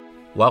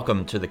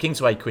Welcome to the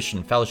Kingsway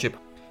Christian Fellowship.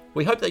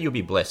 We hope that you'll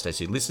be blessed as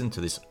you listen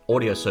to this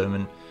audio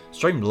sermon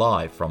streamed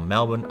live from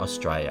Melbourne,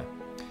 Australia.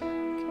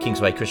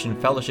 Kingsway Christian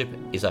Fellowship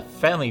is a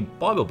family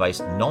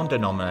Bible-based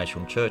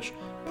non-denominational church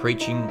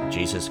preaching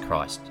Jesus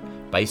Christ,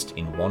 based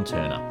in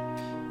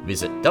Wantirna.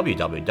 Visit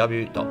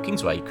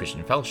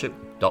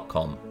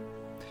www.kingswaychristianfellowship.com.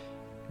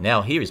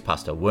 Now here is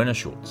Pastor Werner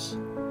Schulz.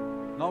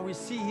 Now we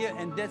see here,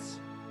 and that's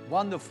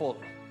wonderful.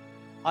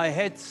 I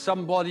had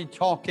somebody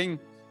talking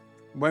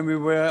when we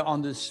were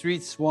on the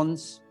streets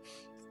once,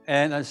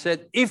 and I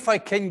said, if I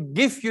can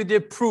give you the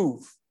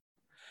proof,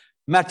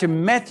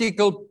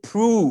 mathematical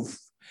proof,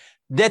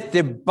 that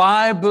the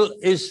Bible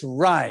is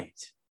right,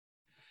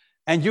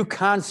 and you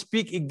can't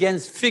speak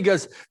against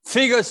figures.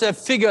 Figures are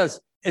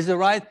figures. Is it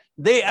right?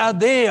 They are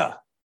there.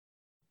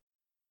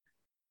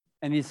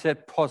 And he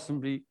said,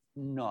 possibly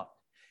not.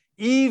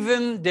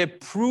 Even the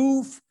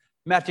proof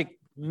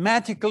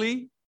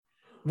mathematically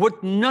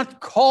would not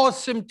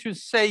cause him to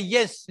say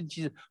yes to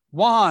Jesus.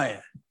 Why?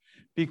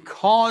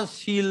 Because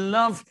he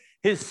loved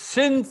his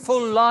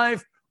sinful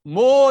life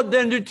more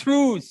than the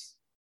truth.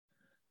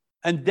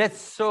 And that's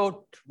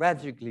so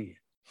tragically.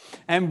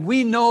 And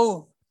we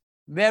know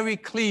very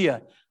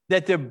clear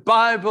that the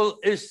Bible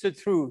is the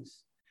truth.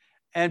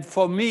 And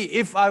for me,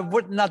 if I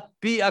would not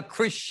be a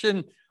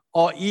Christian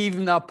or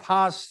even a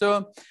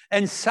pastor,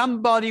 and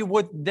somebody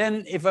would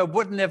then, if I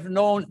wouldn't have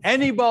known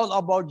anything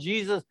about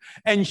Jesus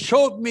and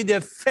showed me the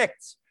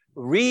facts,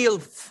 real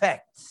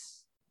facts,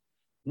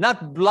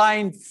 not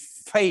blind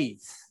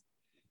faith.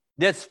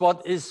 That's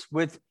what is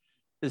with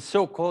the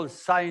so-called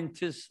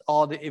scientists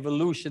or the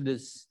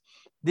evolutionists.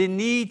 They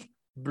need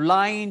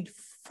blind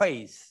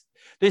faith.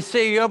 They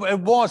say it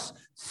was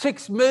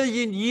 6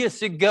 million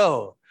years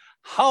ago.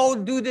 How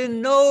do they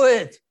know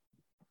it?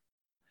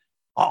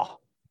 Oh,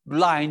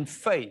 blind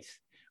faith.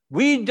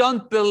 We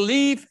don't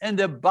believe in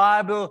the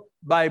Bible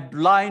by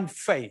blind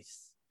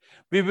faith.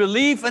 We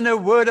believe in the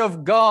Word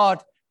of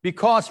God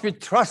because we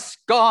trust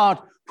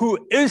God,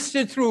 who is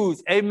the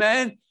truth.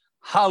 Amen.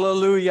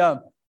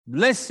 Hallelujah.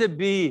 Blessed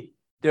be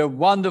the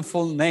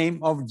wonderful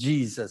name of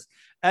Jesus.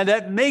 And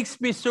that makes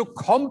me so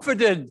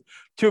confident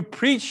to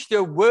preach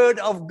the Word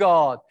of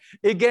God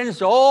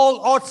against all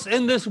odds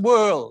in this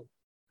world.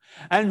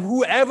 And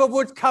whoever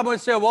would come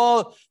and say,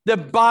 well, the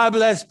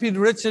Bible has been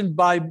written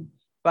by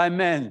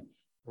men.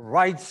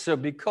 Right, so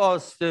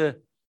because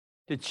the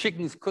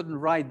chickens couldn't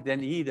write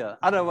then either.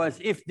 Otherwise,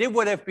 if they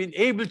would have been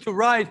able to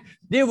write,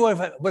 they would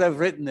have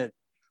written it.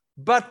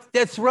 But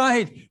that's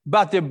right.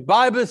 But the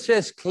Bible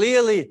says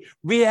clearly,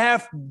 we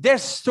have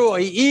this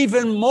story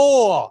even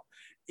more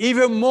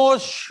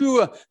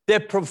sure, the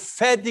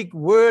prophetic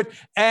word,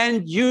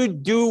 and you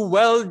do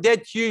well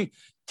that you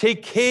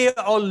take care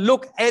or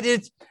look at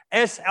it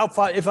as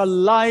if a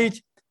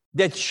light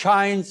that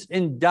shines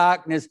in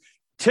darkness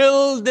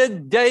till the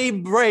day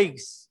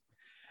breaks,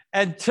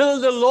 until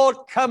the Lord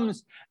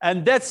comes.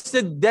 And that's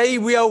the day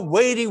we are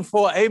waiting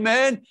for.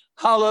 Amen.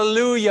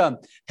 Hallelujah.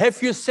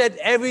 Have you set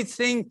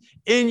everything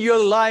in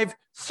your life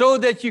so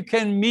that you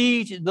can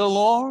meet the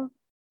Lord?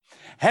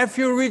 Have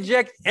you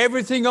rejected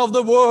everything of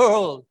the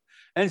world?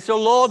 And so,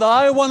 Lord,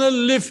 I want to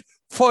live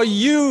for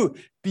you.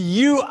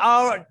 You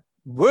are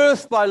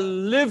worth by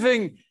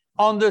living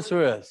on this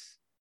earth.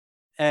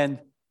 And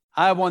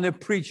I want to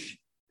preach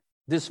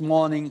this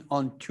morning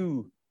on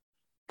two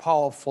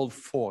powerful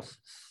forces.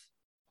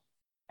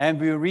 And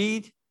we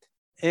read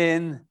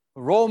in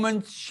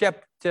Romans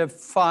chapter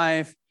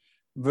 5,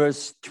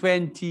 verse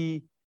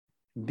 20b.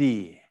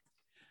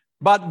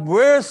 But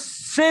where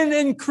sin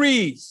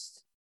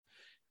increased,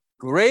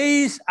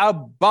 grace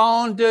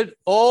abounded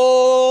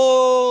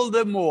all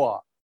the more.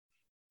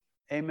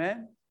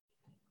 Amen?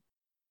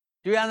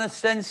 Do you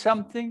understand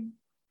something?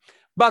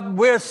 But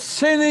where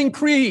sin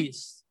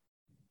increased,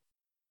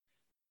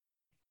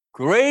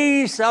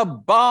 grace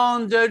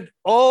abounded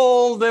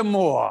all the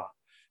more.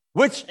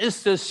 Which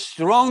is the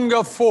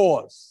stronger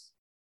force?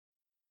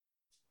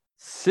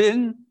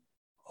 Sin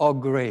or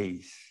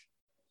grace?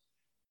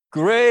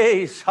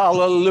 Grace,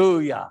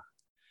 hallelujah.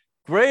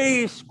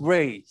 Grace,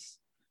 grace.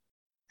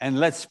 And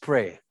let's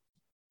pray.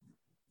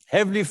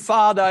 Heavenly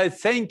Father, I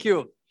thank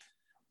you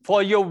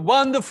for your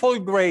wonderful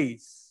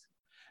grace.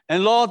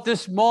 And Lord,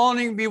 this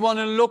morning we want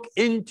to look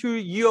into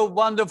your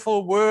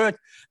wonderful word.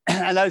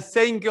 And I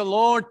thank you,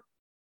 Lord,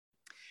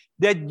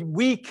 that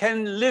we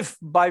can live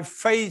by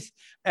faith,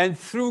 and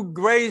through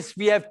grace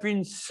we have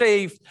been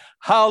saved.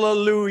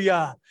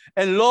 Hallelujah.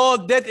 And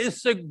Lord, that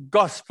is the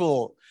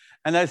gospel.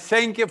 And I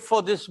thank you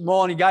for this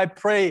morning. I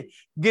pray,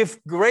 give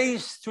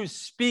grace to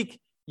speak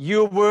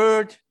your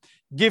word.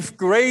 Give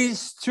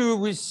grace to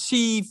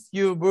receive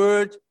your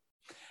word.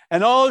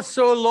 And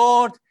also,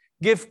 Lord,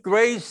 give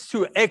grace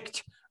to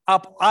act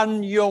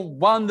upon your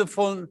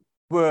wonderful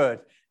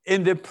word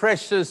in the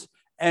precious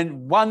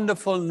and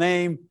wonderful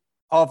name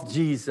of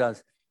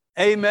Jesus.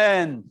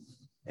 Amen.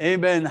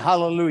 Amen.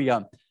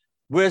 Hallelujah.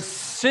 Where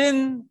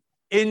sin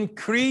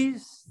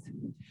increased,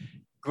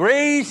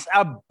 grace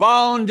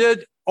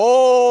abounded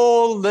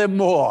all the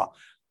more.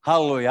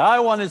 Hallelujah. I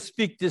want to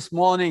speak this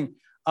morning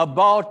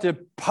about the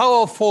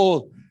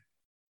powerful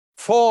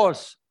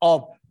force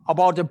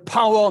about the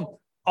power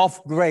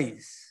of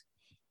grace.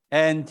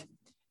 And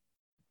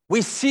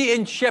we see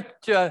in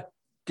chapter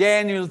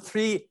Daniel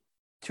 3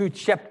 to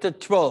chapter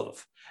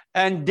 12.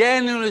 And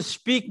Daniel is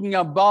speaking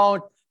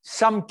about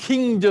some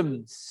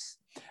kingdoms.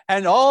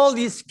 And all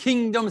these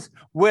kingdoms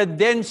were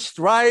then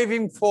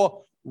striving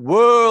for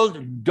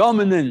world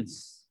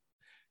dominance.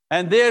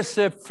 And there's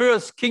the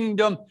first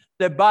kingdom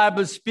the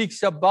Bible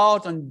speaks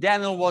about, and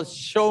Daniel was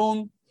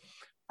shown.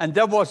 And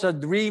that was a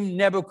dream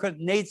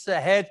Nebuchadnezzar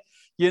had.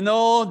 You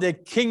know, the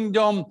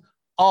kingdom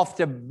of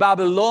the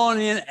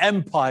Babylonian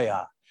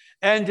Empire.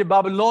 And the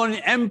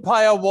Babylonian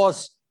Empire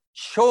was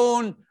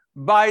shown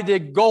by the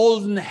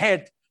golden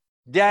head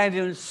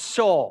Daniel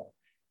saw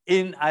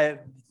in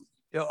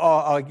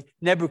or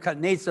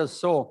Nebuchadnezzar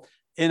saw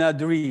in a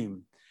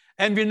dream.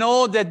 And we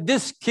know that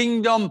this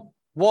kingdom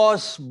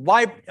was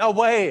wiped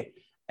away.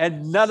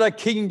 Another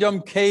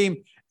kingdom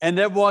came, and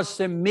that was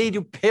the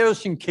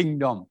Medo-Persian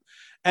kingdom.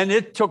 And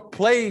it took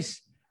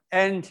place,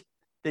 and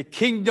the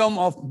kingdom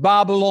of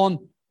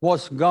Babylon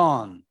was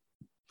gone.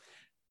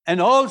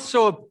 And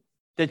also,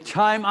 the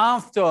time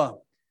after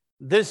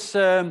this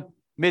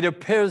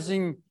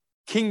Medo-Persian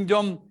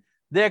kingdom,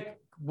 there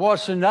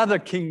was another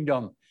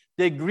kingdom.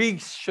 The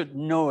Greeks should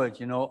know it,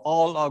 you know,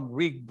 all our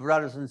Greek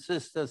brothers and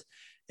sisters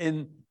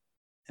in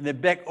the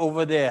back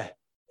over there.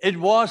 It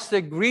was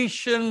the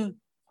Grecian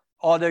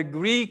or the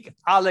Greek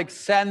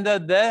Alexander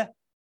the,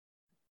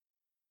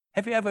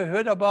 have you ever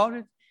heard about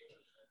it?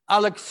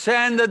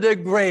 Alexander the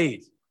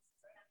Great.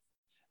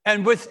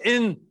 And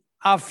within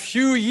a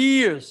few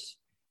years,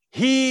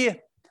 he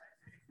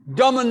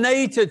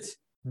dominated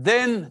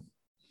then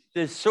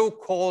the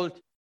so-called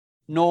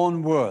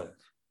known world.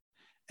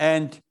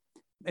 And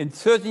in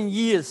 13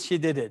 years, he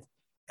did it.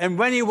 And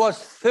when he was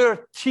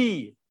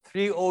 30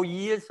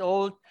 years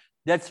old,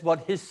 that's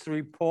what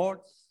history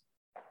reports,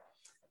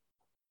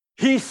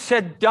 he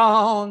sat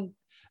down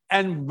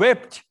and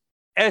wept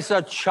as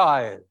a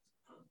child.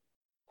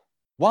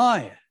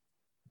 Why?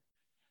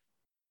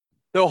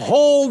 The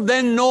whole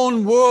then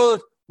known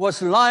world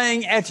was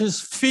lying at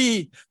his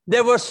feet.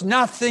 There was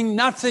nothing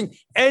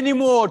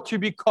anymore to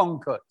be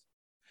conquered.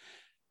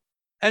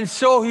 And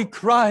so he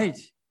cried.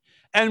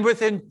 And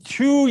within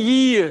 2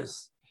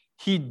 years,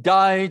 he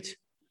died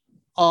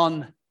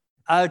on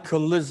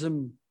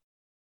alcoholism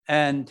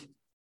and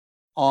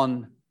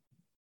on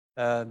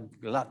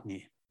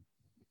gluttony.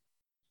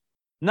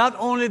 Not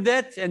only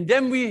that, and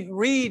then we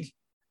read,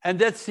 and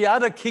that's the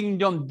other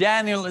kingdom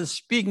Daniel is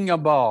speaking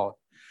about,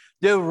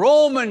 the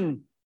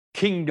Roman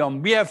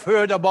kingdom. We have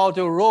heard about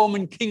the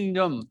Roman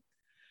kingdom.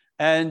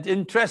 And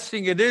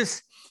interesting it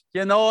is,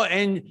 you know,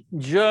 in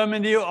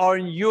Germany or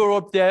in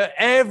Europe, they're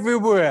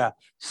everywhere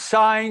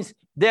signs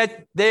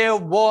that there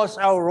was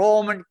a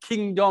Roman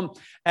kingdom,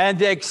 and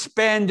they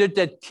expanded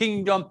that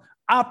kingdom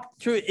up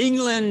to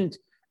England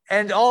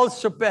and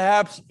also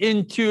perhaps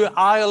into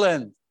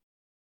Ireland.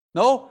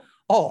 No?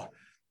 Oh,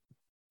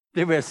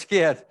 they were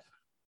scared.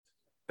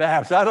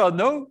 Perhaps, I don't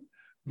know.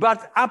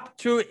 But up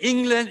to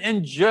England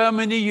and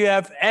Germany, you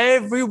have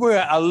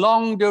everywhere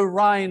along the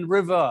Rhine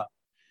River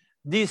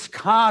these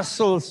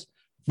castles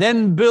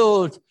then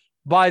built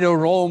by the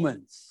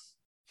Romans.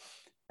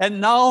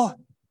 And now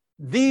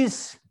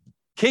these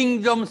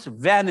kingdoms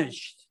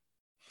vanished.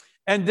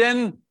 And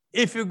then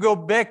if you go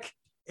back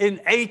in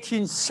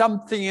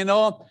 18-something, you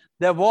know,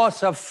 there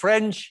was a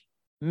French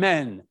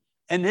man,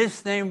 and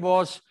his name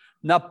was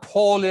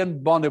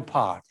Napoleon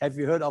Bonaparte. Have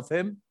you heard of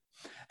him?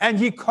 And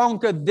he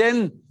conquered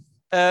then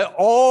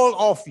all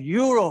of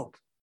Europe.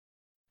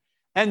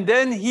 And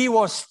then he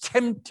was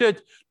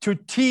tempted to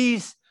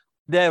tease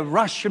the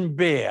Russian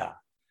bear.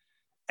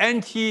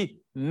 And he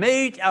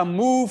made a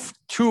move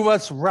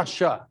towards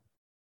Russia.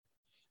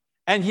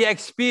 And he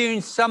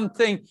experienced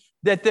something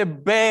that the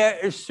bear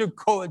is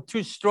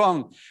too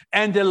strong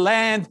and the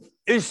land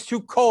is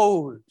too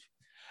cold.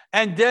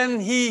 And then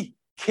he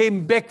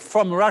came back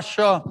from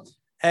Russia,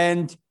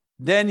 and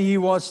then he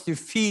was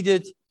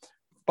defeated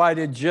by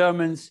the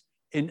Germans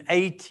in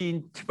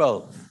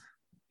 1812.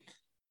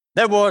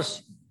 There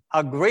was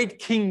a great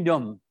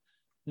kingdom,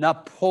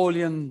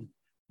 Napoleon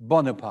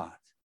Bonaparte.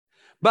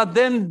 But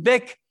then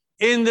back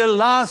in the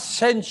last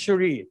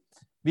century,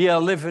 we are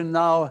living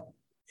now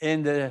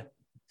in the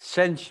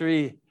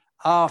century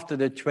after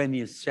the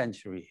 20th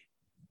century.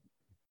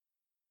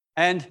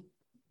 And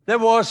there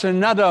was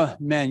another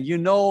man, you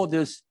know,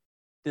 this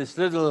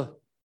little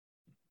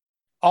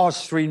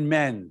Austrian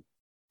man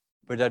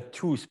with a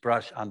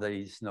toothbrush under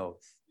his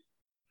nose,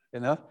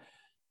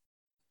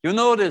 you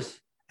know this.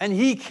 And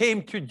he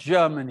came to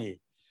Germany,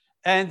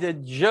 and the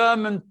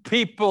German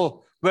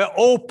people were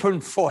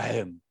open for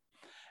him.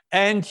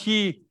 And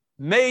he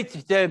made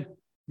the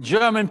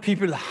German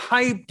people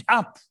hyped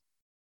up.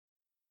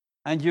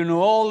 And you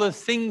know, all the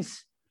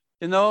things,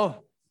 you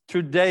know,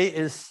 today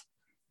is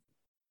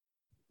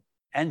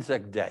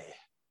Anzac Day.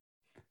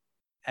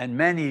 And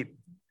many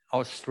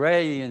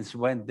Australians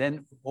went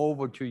then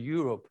over to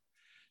Europe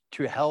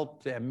to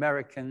help the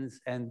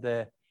Americans and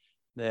the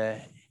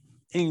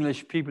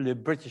English people, the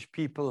British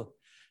people,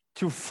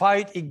 to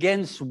fight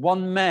against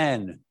one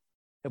man.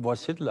 It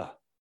was Hitler.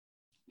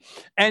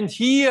 And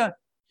here,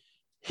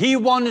 he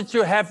wanted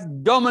to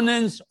have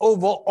dominance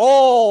over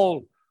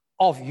all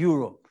of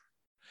Europe.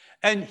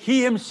 And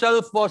he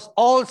himself was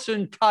also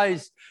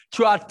enticed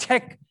to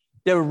attack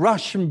the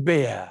Russian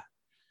bear.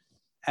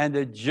 And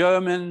the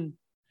German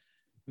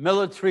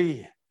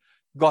military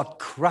got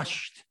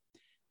crushed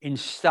in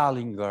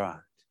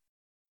Stalingrad.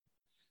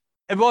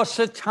 It was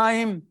a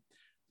time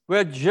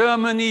where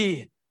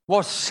Germany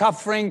was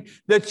suffering,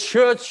 the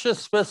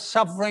churches were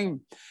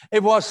suffering.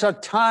 It was a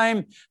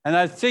time, and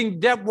I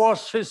think that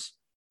was his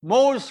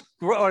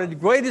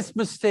greatest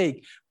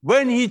mistake,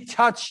 when he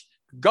touched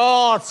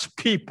God's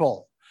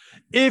people.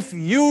 If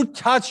you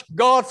touch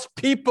God's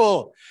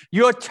people,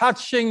 you're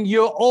touching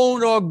your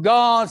own or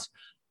God's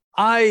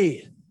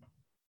eyeball.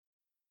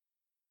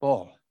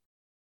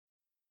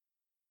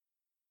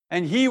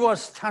 And he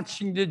was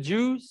touching the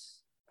Jews,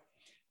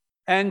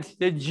 and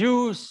the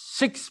Jews,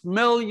 6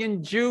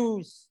 million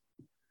Jews,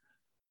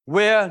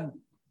 were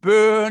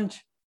burned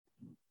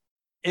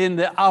in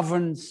the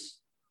ovens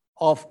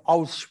of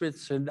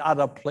Auschwitz and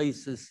other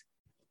places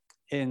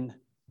in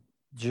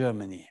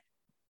Germany.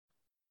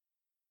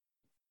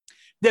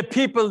 The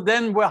people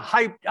then were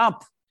hyped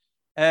up.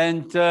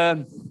 And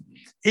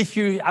if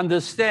you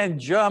understand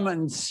German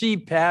and see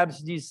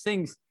perhaps these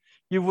things,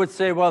 you would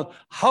say, well,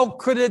 how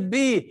could it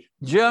be?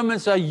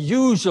 Germans are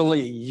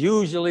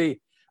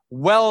usually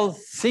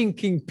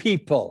well-thinking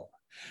people,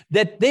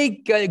 that they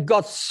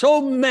got so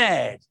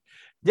mad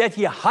that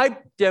he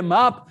hyped them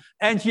up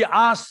and he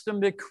asked them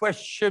the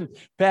question,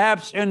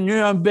 perhaps in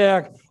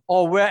Nuremberg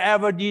or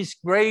wherever these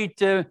great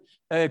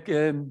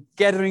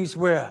gatherings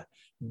were,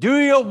 do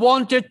you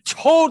want a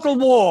total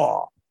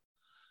war?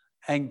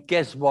 And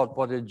guess what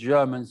the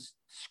Germans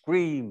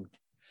screamed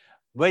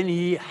when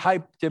he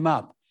hyped them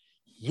up?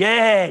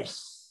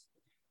 Yes!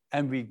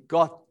 And we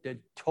got the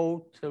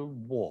total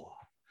war.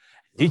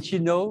 Did you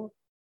know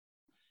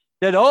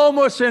that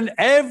almost in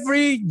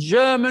every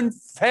German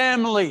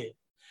family,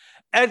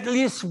 at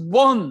least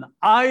one,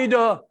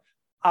 either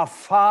a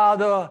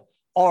father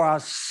or a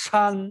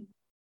son,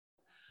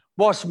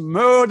 was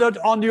murdered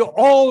on the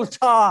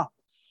altar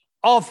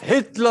of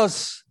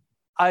Hitler's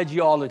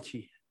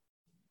ideology?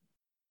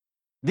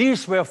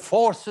 These were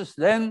forces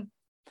then.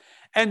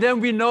 And then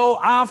we know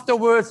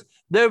afterwards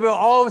there were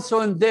also,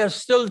 and there's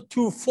still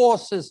two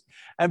forces.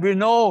 And we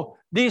know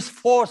these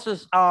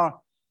forces are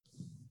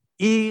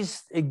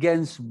East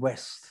against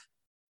West.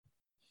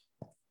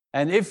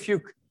 And if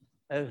you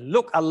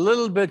look a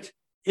little bit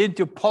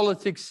into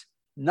politics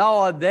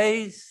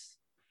nowadays,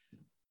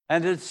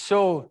 and it's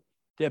so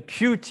that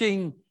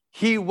Putin,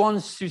 he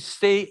wants to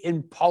stay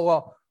in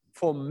power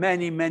for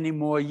many, many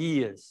more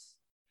years.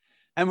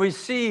 And we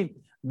see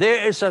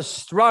there is a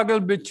struggle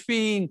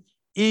between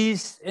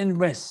East and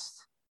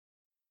West.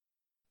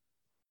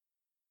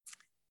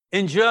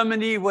 In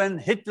Germany, when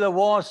Hitler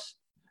was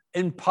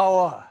in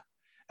power,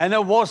 and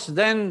it was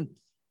then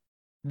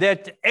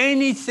that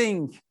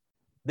anything,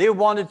 they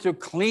wanted to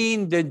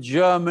clean the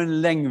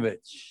German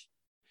language.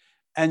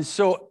 And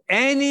so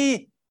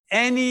any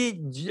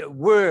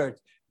word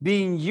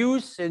being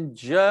used in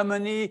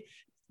Germany,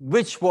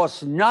 which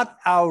was not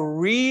a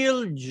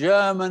real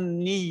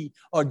Germany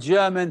or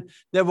German,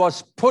 that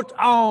was put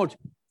out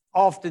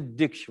of the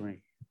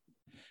dictionary.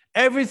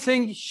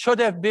 Everything should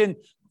have been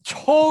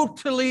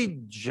totally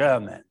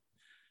German.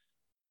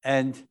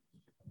 And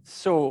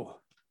so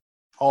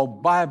our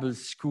Bible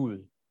school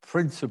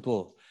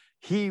principal,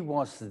 he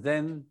was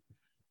then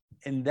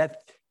in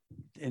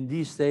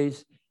these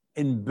days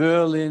in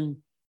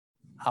Berlin,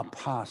 a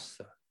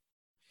pastor.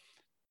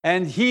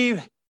 And he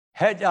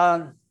had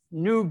a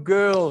new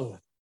girl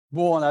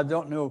born, I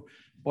don't know,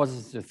 was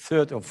it the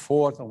third or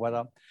fourth or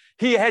whatever.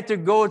 He had to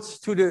go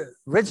to the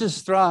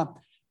registrar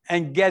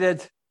and get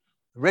it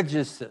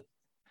registered.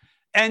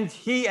 And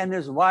he and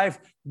his wife,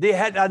 they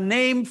had a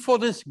name for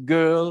this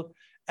girl,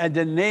 and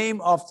the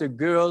name of the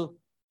girl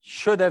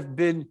should have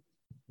been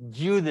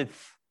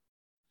Judith.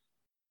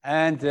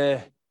 And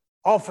the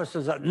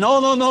officer said,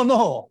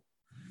 no.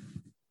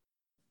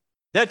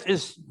 That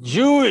is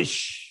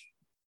Jewish.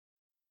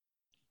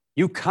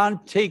 You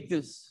can't take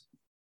this.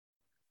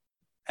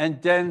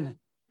 And then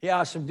he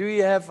asked him, do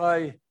you have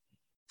a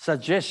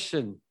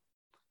suggestion?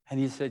 And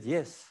he said,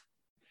 yes.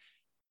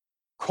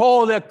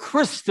 Call her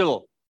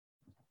Crystal.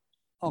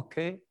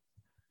 Okay.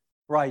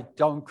 Write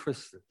down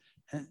Crystal.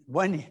 And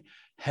when he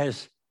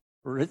has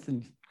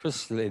written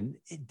Crystal, and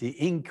the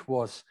ink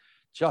was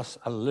just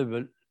a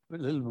little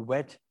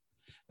wet,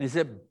 and he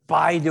said,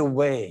 by the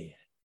way,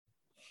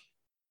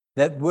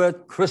 that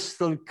word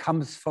crystal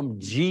comes from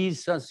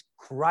Jesus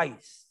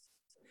Christ.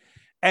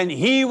 And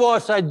he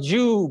was a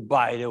Jew,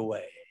 by the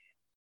way.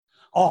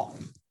 Oh,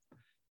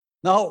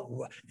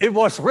 now it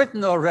was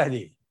written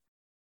already.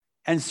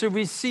 And so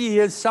we see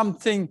here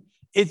something,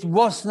 it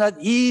was not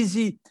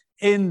easy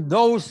in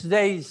those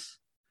days.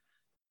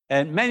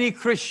 And many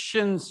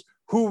Christians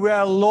who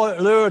were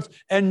alert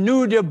and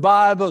knew the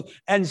Bible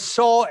and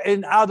saw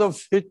in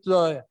Adolf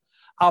Hitler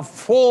a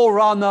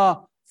forerunner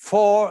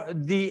for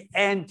the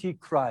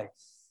Antichrist.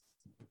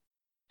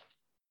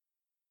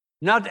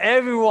 Not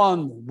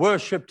everyone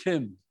worshipped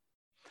him.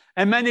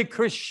 And many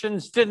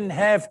Christians didn't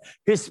have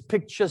his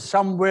picture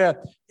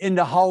somewhere in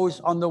the house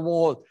on the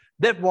wall.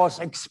 That was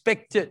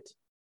expected.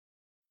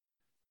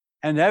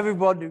 And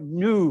everybody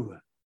knew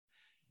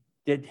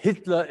that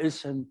Hitler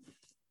is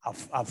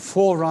a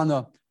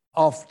forerunner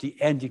of the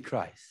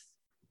Antichrist.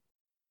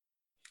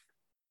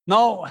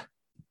 Now,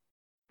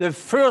 the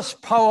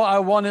first power I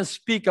want to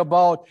speak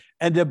about,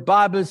 and the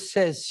Bible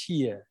says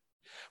here,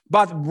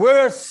 but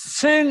where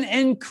sin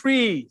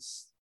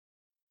increased.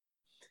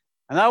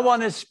 And I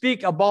want to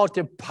speak about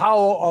the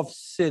power of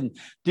sin,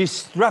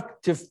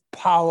 destructive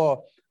power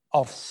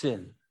of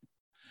sin.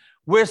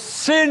 Where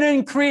sin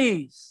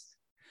increased.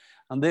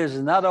 And there's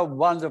another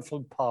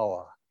wonderful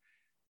power.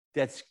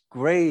 That's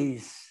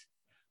grace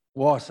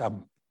was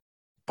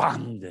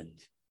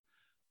abundant.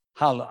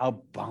 How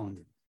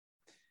abundant.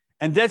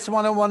 And that's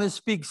what I want to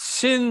speak.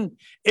 Sin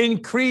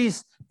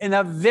increased in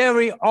a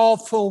very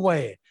awful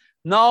way.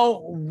 Now,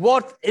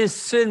 what is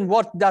sin?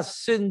 What does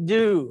sin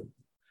do?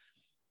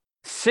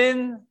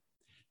 Sin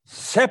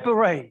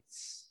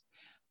separates.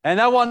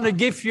 And I want to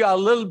give you a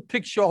little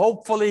picture.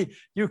 Hopefully,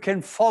 you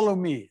can follow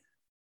me.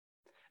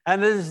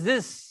 And it is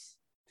this.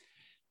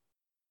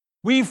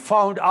 We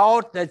found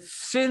out that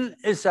sin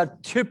is a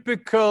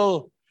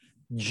typical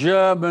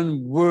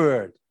German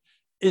word.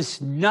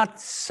 It's not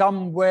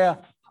somewhere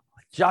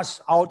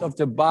just out of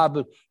the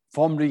Bible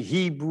from the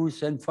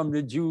Hebrews and from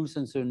the Jews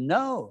and so.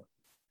 No.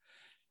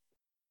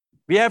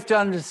 We have to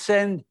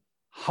understand,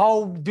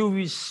 how do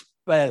we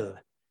spell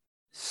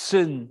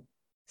sin?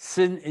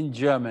 Sin in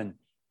German.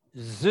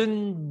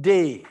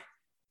 Sünde.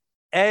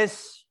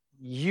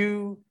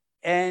 S-U-N-D-E.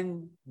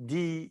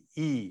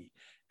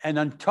 And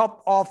on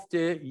top of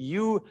the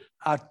U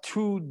are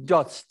two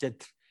dots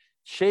that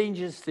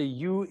changes the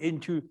U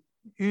into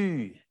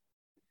Ü.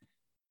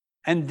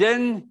 And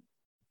then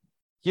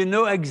you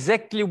know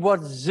exactly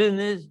what sin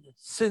is.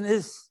 Sin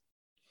is.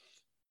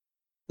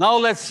 Now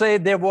let's say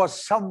there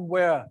was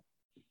somewhere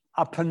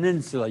a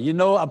peninsula. You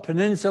know, a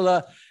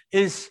peninsula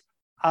is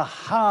a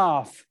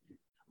half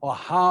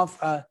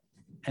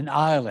an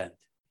island.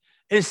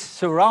 It's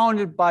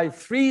surrounded by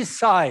three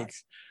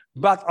sides,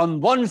 but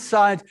on one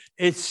side,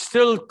 it's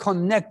still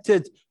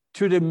connected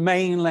to the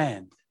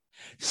mainland.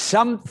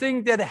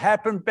 Something that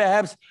happened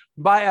perhaps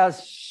by a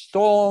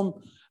storm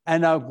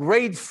and a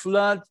great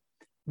flood,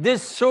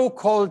 this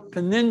so-called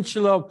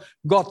peninsula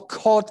got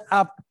cut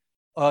up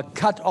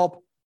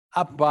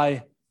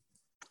by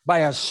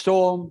a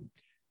storm,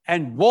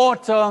 and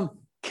water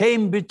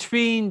came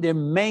between the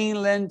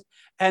mainland,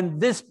 and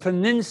this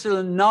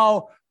peninsula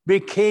now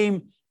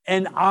became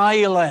an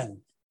island.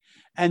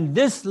 And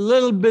this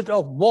little bit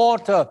of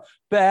water,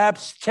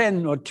 perhaps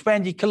 10 or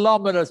 20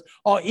 kilometers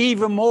or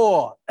even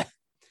more,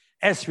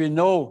 as we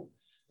know,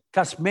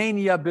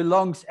 Tasmania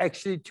belongs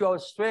actually to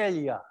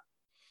Australia.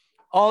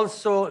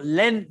 Also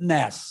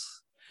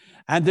landmass.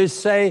 And they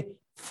say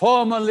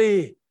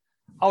formerly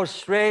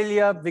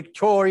Australia,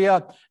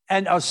 Victoria,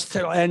 and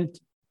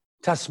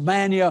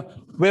Tasmania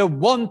were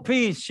one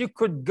piece. You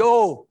could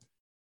go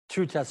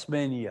to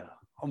Tasmania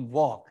and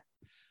walk.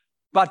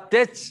 But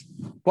that's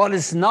what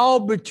is now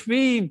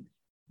between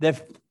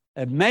the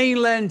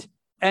mainland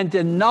and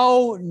the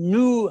now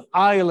new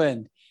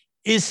island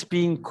is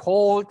being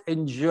called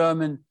in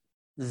German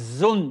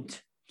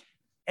Sund.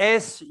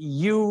 S-U-N-D.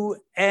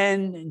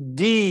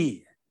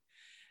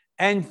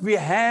 And we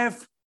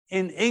have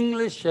in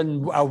English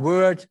a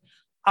word,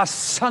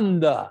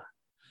 asunder.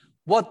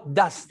 What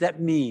does that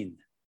mean?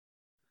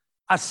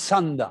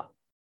 Asunder.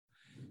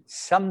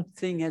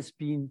 Something has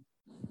been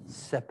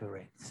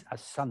separated,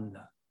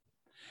 asunder.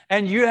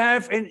 And you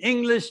have in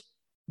English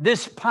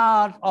this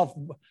part of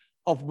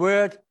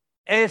word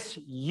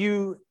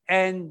S-U-N-D.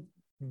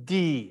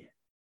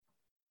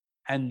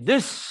 And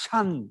this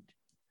sund,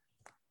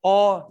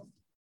 or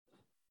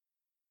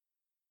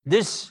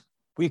this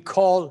we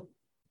call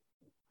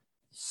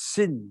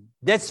sin.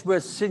 That's where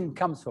sin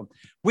comes from.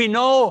 We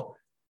know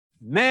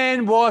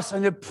man was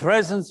in the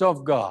presence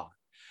of God.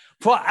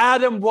 For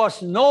Adam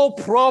was no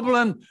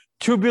problem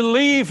to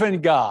believe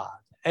in God.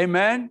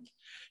 Amen.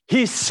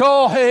 He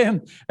saw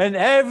him, and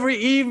every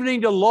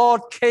evening the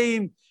Lord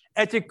came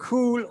at the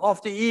cool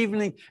of the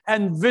evening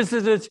and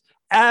visited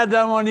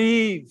Adam and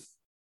Eve.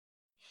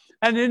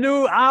 And they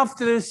knew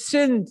after they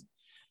sinned,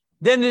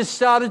 then they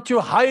started to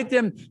hide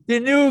them. They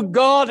knew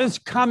God is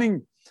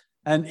coming.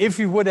 And if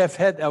he would have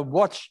had a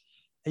watch,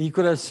 he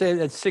could have said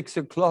at 6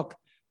 o'clock,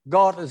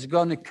 God is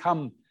going to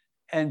come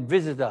and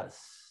visit us.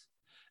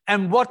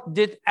 And what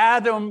did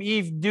Adam and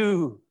Eve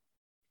do?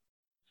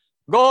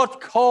 God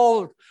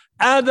called,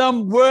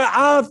 Adam, where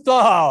art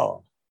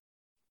thou?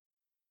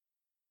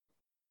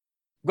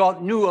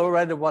 God knew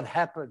already what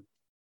happened.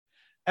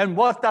 And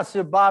what does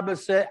the Bible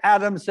say?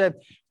 Adam said,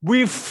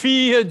 we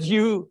feared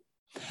you.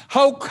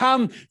 How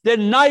come the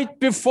night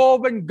before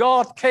when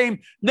God came,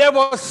 there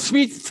was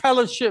sweet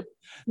fellowship,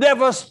 there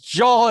was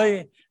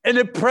joy, in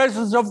the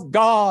presence of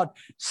God,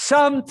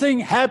 something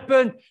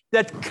happened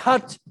that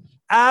cut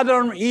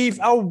Adam and Eve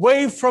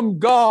away from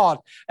God.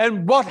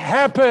 And what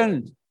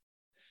happened?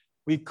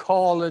 We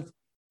call it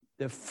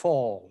the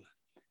fall.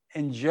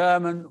 In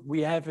German,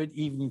 we have it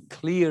even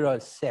clearer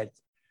said.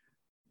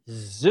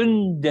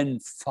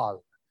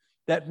 Sündenfall.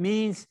 That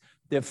means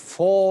the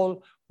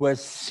fall where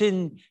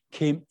sin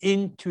came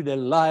into the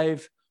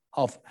life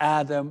of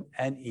Adam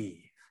and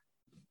Eve.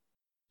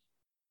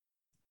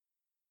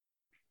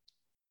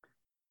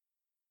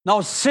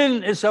 Now,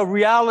 sin is a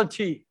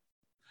reality.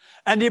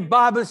 And the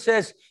Bible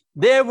says,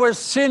 there where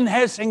sin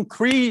has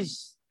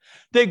increased,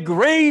 the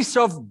grace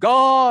of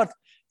God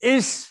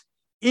is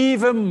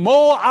even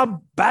more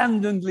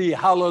abundantly.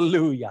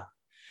 Hallelujah.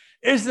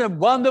 Isn't it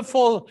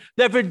wonderful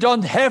that we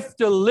don't have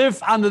to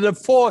live under the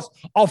force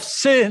of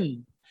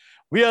sin?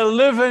 We are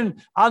living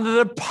under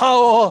the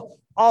power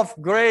of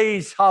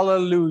grace.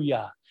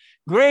 Hallelujah.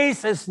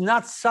 Grace is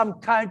not some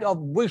kind of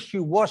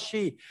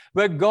wishy-washy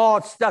where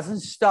God doesn't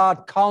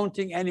start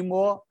counting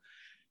anymore.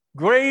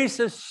 Grace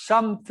is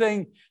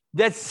something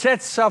that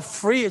sets us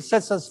free. It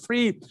sets us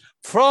free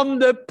from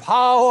the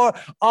power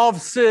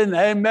of sin.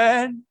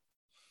 Amen.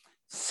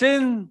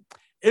 Sin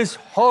is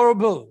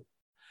horrible,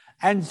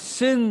 and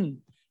sin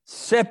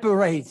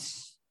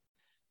separates.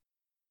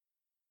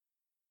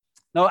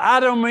 Now,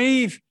 Adam and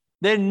Eve,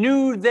 they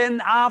knew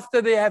then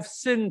after they have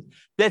sinned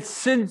that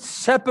sin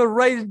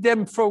separated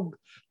them from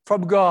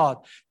God.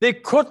 They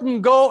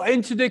couldn't go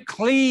into the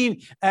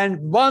clean and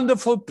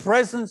wonderful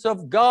presence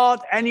of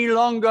God any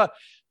longer.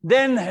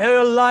 Then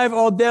her life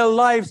or their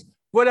lives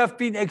would have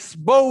been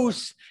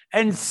exposed,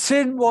 and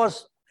sin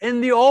was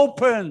in the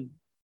open.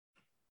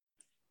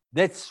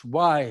 That's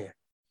why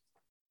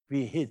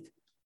we hid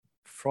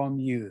from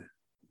you.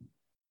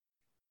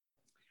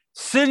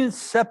 Sin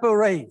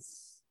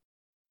separates,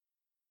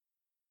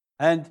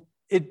 and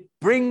it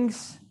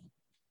brings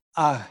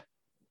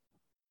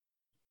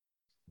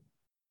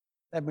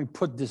let me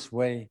put this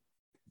way,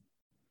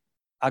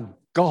 a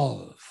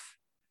gulf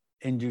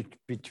in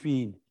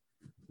between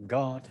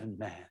God and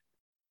man.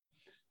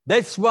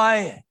 That's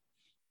why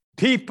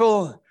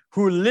people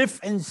who live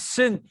in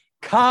sin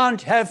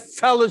can't have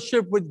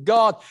fellowship with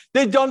God.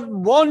 They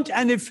don't want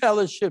any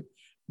fellowship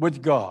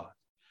with God.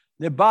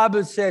 The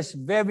Bible says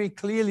very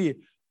clearly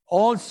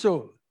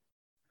also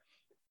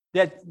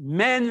that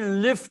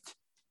men lived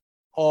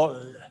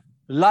or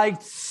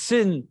liked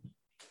sin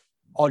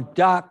or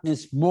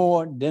darkness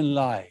more than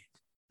light.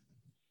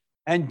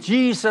 And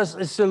Jesus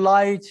is the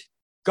light.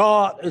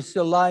 God is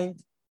the light.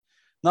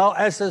 Now,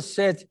 as I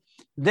said,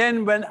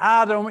 then when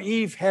Adam and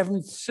Eve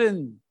haven't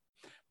sinned,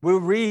 we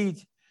read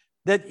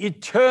that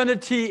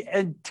eternity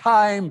and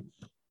time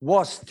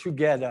was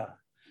together.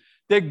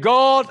 That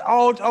God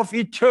out of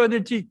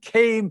eternity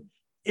came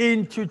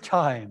into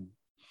time.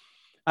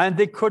 And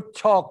they could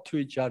talk to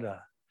each other.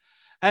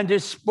 And they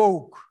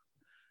spoke.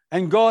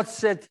 And God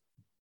said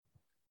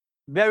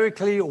very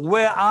clearly,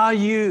 where are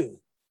you?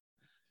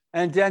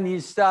 And then he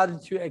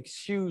started to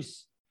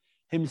excuse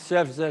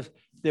himself as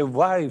the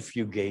wife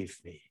you gave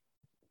me.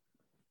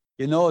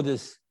 You know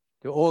this,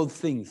 the old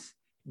things.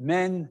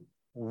 Men,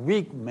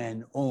 weak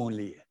men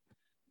only.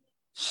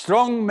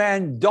 Strong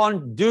men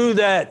don't do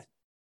that.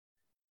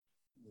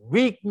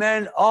 Weak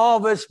men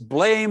always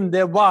blame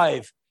their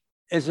wife.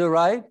 Is it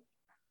right?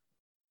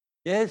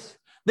 Yes?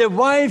 The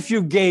wife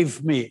you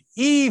gave me,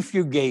 Eve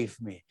you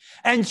gave me,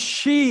 and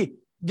she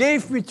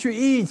gave me to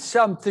eat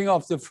something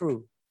of the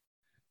fruit.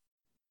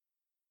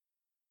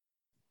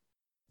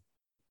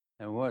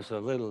 There was a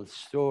little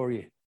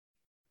story,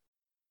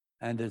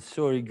 and the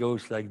story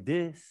goes like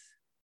this.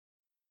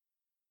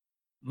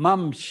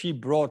 Mom, she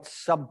brought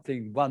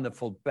something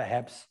wonderful,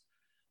 perhaps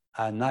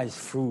a nice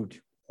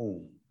fruit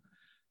home.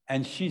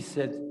 And she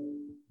said,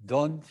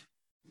 don't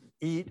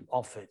eat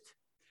of it,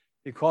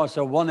 because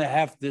I want to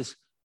have this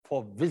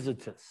for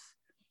visitors.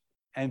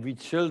 And we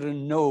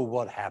children know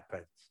what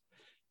happens,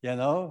 you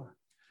know?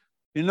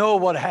 You know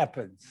what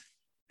happens.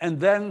 And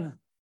then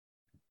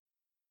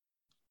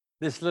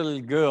this little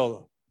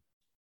girl,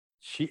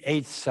 she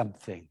ate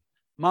something.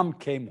 Mom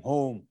came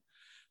home.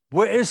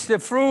 Where is the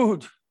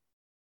fruit?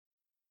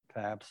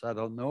 Perhaps, I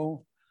don't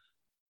know.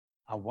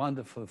 A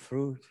wonderful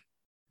fruit.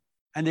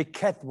 And the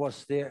cat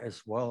was there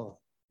as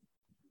well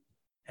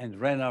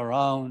and ran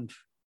around.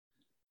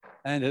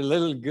 And the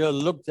little girl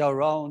looked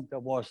around. There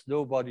was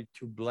nobody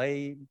to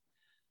blame.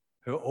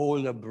 Her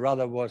older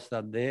brother was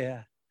not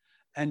there.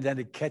 And then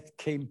the cat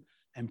came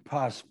and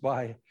passed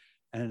by.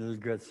 And the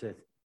little girl said,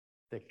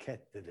 the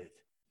cat did it.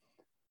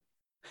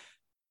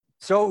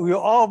 So we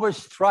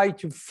always try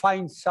to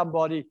find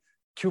somebody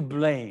to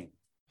blame.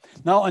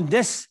 Now, and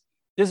this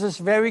is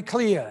very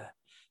clear.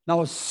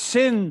 Now,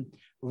 sin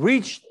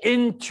reached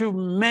into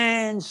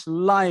man's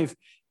life,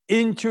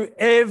 into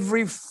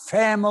every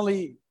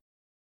family,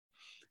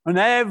 and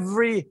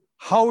every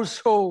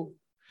household.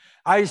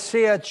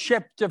 Isaiah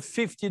chapter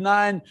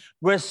 59,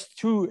 verse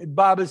 2, the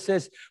Bible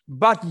says,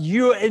 but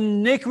your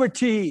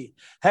iniquity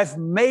have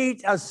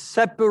made a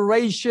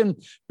separation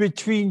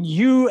between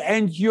you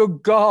and your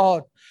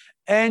God,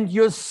 and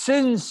your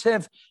sins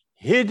have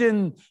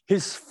hidden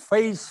his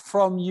face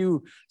from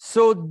you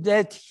so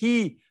that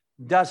he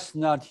does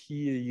not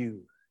hear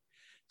you.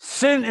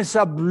 Sin is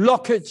a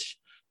blockage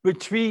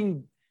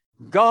between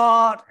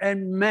God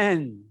and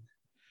man.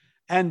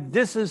 And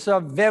this is a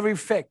very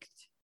fact.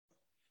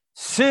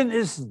 Sin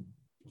is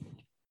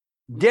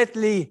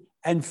deadly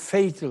and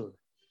fatal.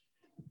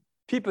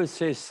 People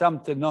say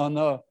something,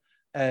 no,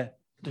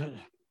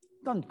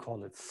 don't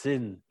call it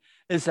sin.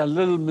 It's a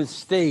little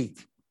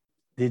mistake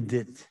they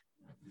did.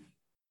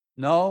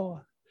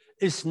 No,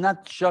 it's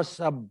not just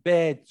a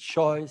bad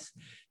choice.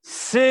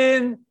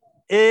 Sin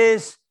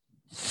is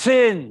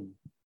sin.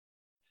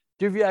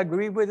 Do you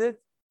agree with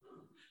it?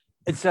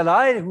 It's a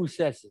lie who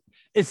says it.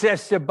 It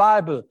says the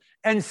Bible.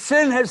 And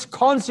sin has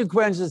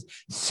consequences.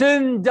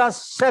 Sin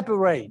does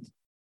separate.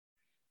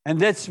 And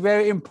that's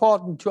very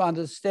important to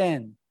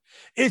understand.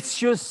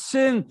 It's your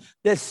sin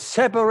that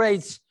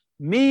separates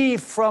me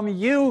from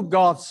you,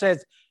 God said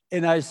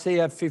in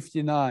Isaiah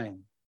 59.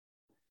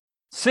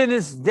 Sin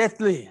is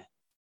deadly.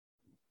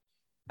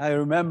 I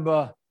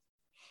remember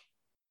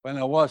when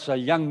I was a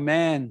young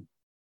man,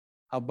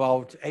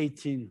 about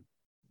 18,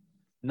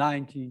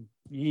 19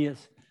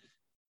 years,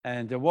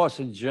 and I was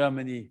in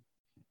Germany.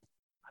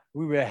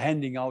 We were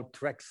handing out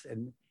tracts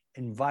and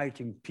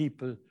inviting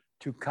people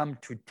to come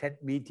to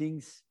tent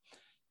meetings.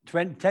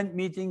 Tent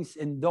meetings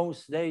in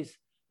those days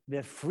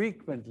were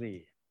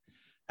frequently.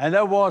 And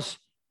that was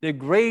the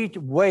great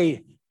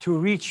way to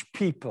reach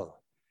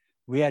people.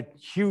 We had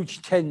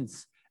huge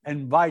tents,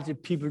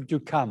 invited people to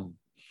come.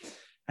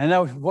 And I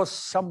was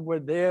somewhere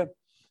there,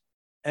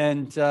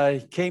 and I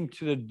came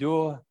to the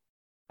door,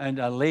 and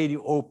a lady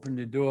opened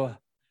the door,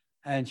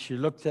 and she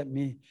looked at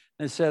me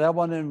and said, I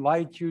want to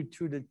invite you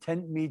to the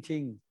tent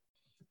meeting,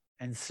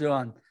 and so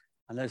on.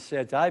 And I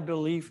said, I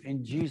believe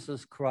in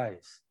Jesus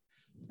Christ.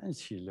 And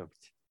she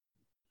looked.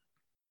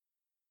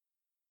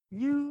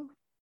 You?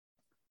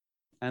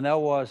 And I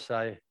was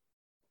a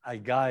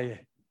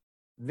guy,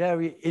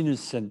 very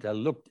innocent. I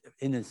looked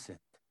innocent.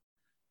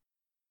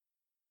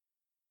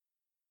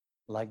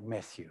 Like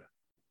Matthew.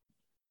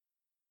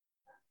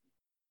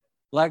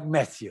 Like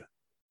Matthew.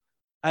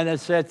 And I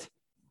said,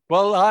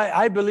 well,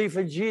 I believe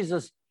in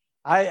Jesus.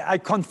 I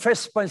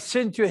confessed my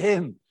sin to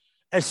him,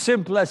 as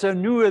simple as I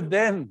knew it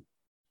then.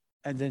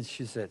 And then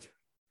she said,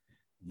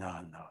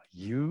 no,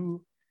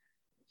 you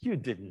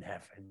didn't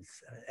have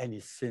any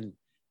sin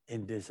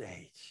in this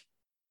age.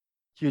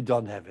 You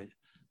don't have it.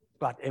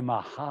 But in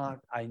my heart,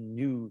 I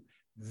knew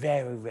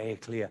very, very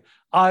clear.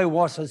 I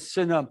was a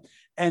sinner,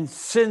 and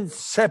sin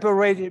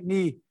separated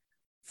me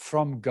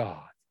from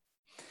God.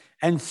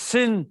 And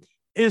sin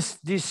is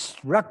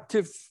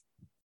destructive.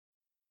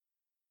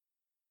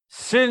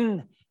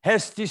 Sin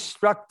has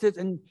destructed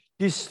and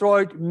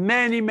destroyed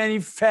many, many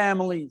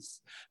families,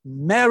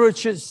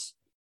 marriages,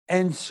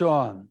 and so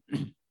on.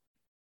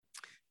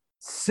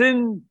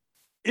 Sin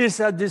is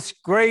a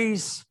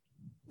disgrace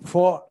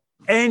for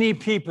any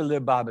people, the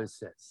Bible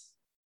says.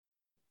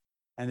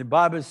 And the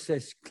Bible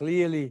says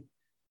clearly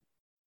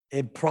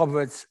in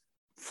Proverbs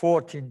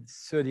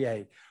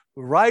 14:38,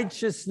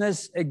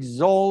 righteousness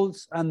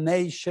exalts a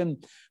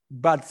nation,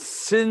 but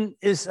sin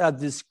is a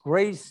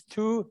disgrace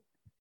to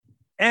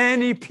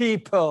any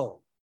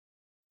people.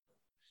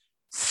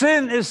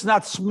 Sin is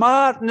not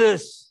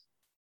smartness.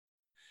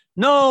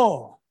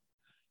 No.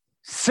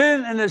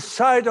 Sin in the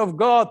sight of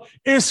God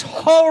is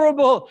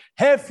horrible.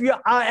 Have you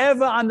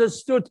ever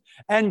understood,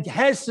 and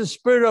has the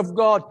Spirit of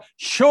God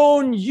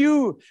shown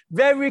you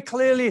very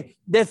clearly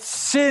that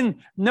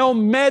sin, no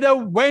matter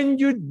when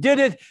you did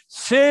it,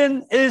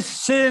 sin is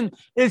sin.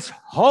 It's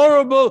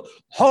horrible,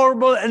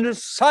 horrible in the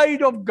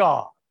sight of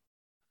God.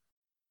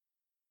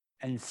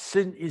 And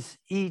sin is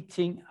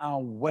eating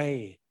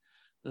away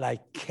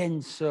like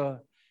cancer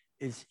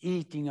is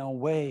eating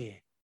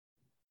away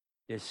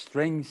the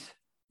strength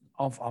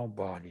of our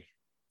body.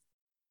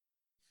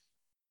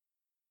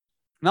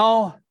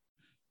 Now,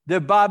 the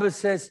Bible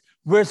says,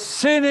 where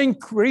sin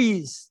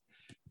increased,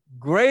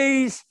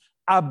 grace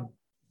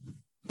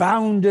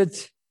abounded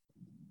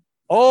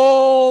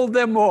all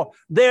the more.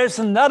 There's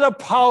another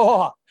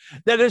power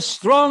that is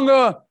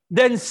stronger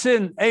than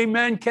sin.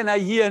 Amen. Can I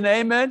hear an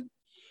amen?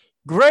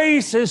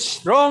 Grace is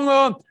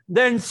stronger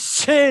than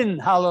sin.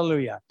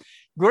 Hallelujah.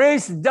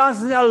 Grace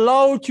doesn't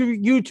allow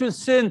you to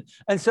sin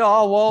and say,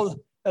 oh, well,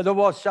 that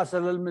was just a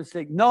little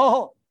mistake.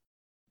 No.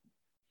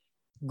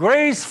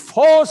 Grace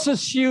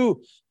forces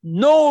you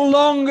no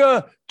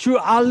longer to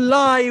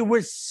ally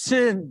with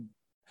sin,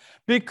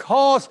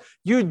 because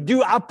you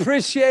do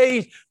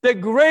appreciate the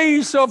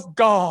grace of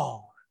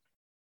God.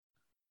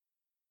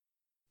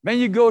 When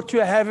you go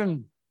to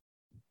heaven,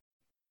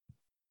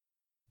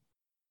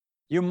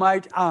 you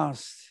might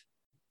ask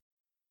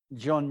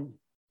John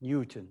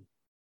Newton.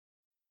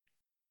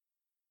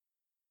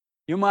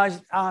 You might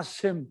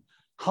ask him,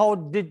 how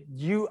did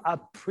you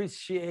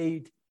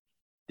appreciate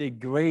the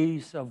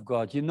grace of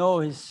God? You know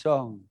his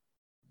song.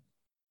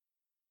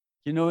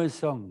 You know his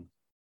song?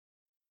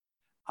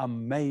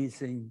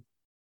 Amazing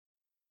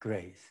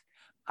grace.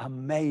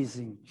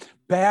 Amazing.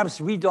 Perhaps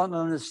we don't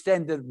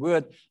understand that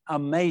word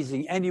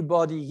amazing.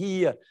 Anybody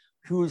here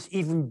who is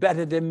even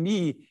better than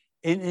me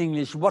in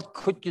English, what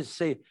could you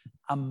say?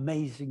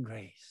 Amazing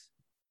grace.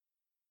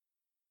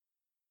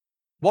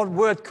 What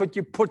word could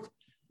you put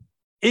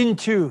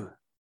into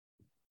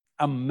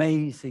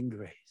amazing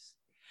grace?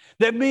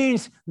 That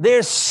means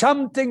there's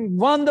something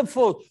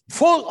wonderful,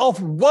 full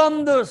of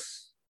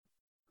wonders.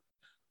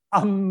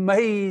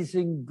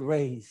 Amazing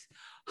grace.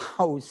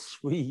 How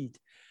sweet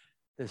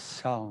the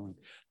sound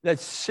that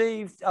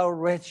saved a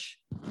wretch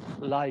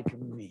like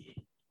me.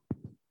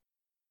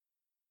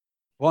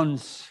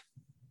 Once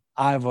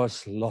I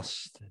was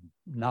lost,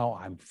 now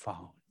I'm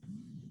found.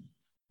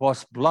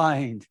 Was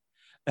blind,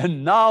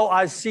 and now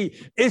I see.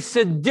 It's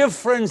the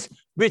difference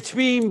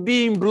between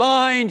being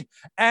blind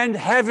and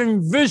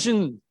having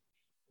vision.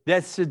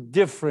 That's the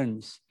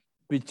difference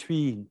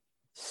between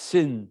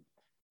sin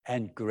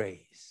and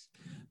grace.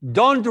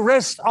 Don't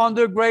rest on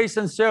the grace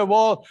and say,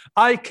 well,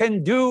 I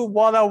can do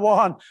what I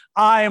want.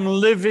 I am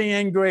living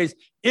in grace.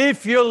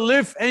 If you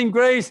live in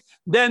grace,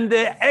 then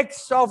the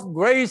acts of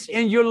grace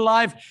in your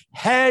life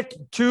had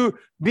to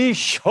be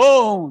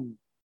shown.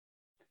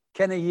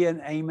 Can I hear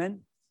an amen?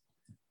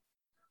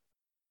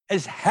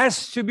 It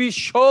has to be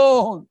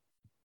shown.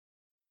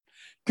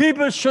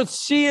 People should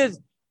see it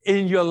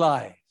in your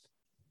life.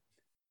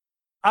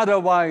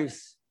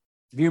 Otherwise,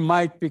 we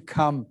might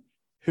become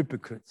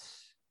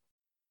hypocrites.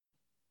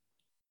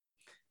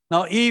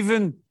 Now,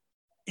 even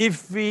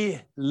if we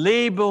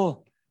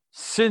label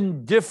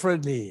sin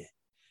differently,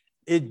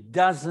 it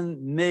doesn't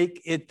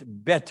make it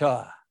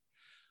better.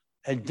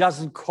 It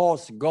doesn't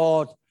cause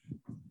God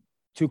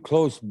to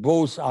close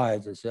both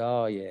eyes and say,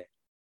 oh yeah,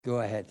 go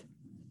ahead.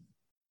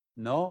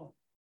 No.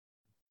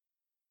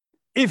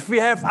 If we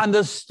have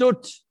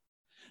understood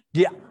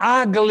the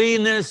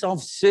ugliness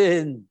of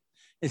sin,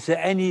 is there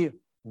any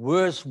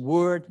worse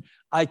word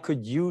I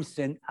could use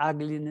than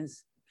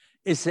ugliness?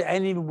 Is there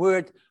any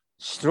word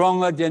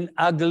stronger than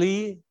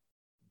ugly?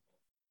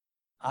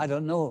 I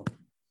don't know.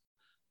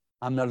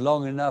 I'm not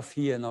long enough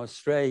here in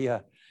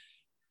Australia.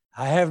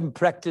 I haven't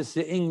practiced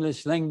the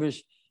English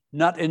language,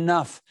 not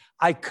enough.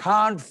 I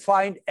can't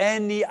find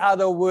any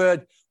other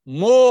word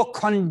more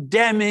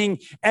condemning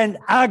and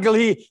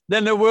ugly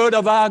than the word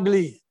of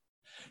ugly.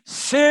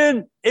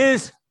 Sin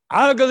is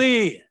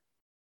ugly.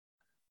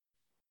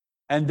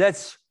 And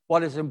that's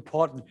what is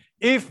important.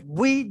 If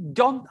we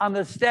don't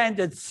understand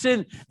that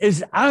sin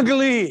is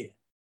ugly,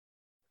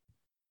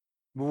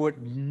 we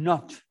would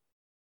not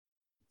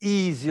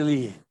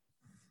easily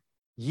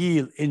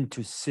yield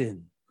into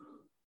sin.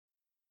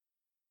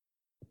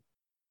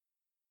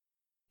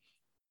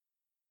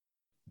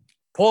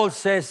 Paul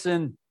says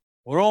in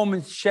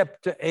Romans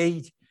chapter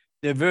 8,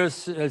 the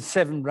verse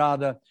 7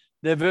 rather,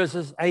 the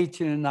verses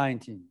 18 and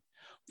 19.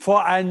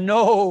 For I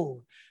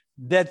know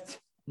that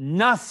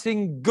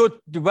nothing good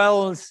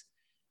dwells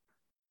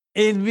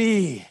in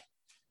me,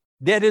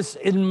 that is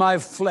in my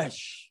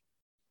flesh.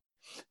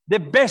 The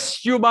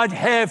best you might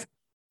have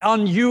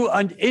on you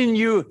and in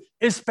you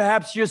is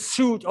perhaps your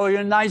suit or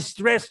your nice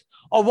dress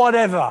or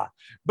whatever.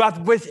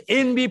 But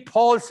within me,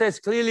 Paul says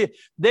clearly,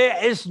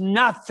 there is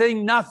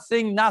nothing,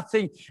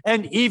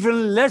 and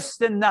even less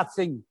than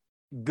nothing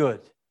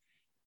good.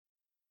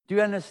 Do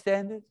you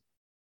understand it?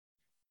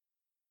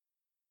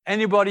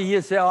 Anybody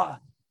here say,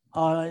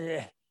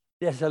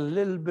 there's a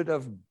little bit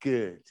of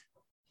good.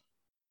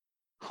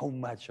 How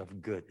much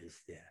of good is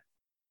there?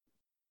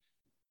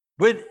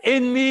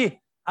 Within me,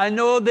 I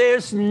know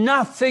there's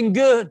nothing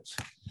good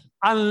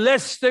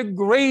unless the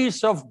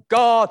grace of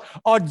God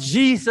or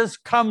Jesus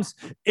comes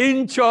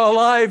into our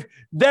life.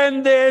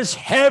 Then there's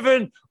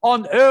heaven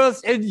on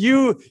earth in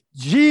you,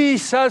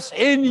 Jesus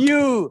in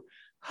you.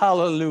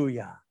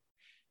 Hallelujah.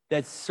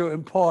 That's so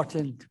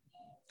important.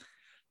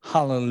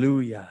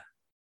 Hallelujah.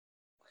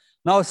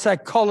 Now,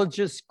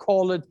 psychologists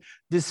call it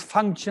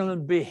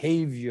dysfunctional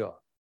behavior,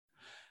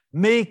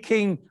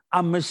 making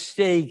a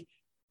mistake,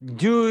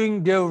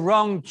 doing the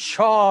wrong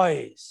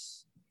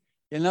choice.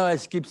 You know, I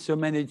skip so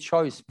many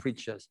choice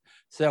preachers.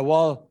 Say,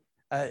 well,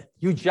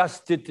 you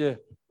just did the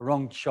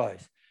wrong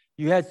choice.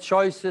 You had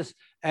choices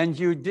and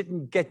you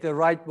didn't get the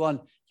right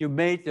one. You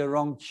made the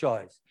wrong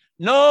choice.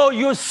 No,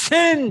 you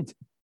sinned.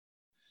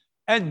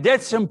 And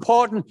that's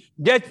important,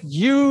 that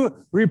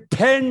you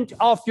repent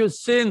of your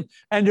sin.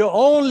 And the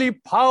only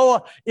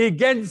power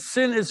against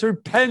sin is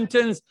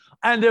repentance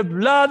and the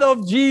blood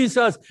of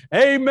Jesus.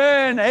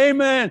 Amen,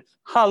 amen,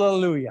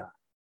 hallelujah.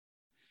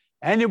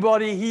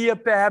 Anybody here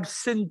perhaps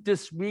sinned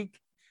this week?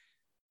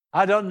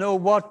 I don't know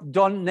what,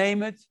 don't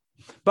name it.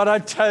 But I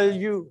tell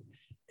you,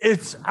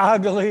 it's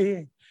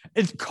ugly.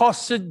 It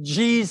costed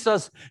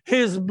Jesus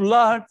his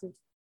blood.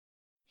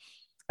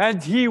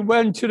 And he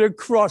went to the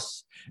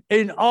cross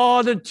in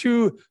order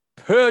to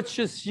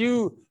purchase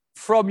you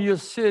from your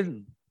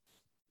sin.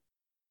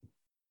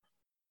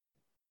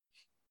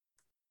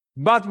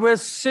 But where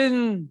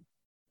sin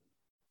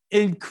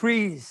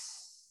increased,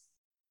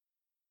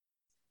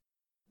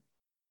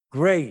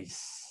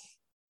 grace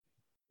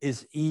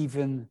is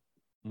even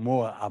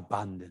more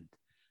abundant.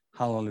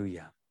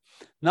 Hallelujah.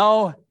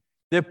 Now,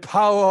 the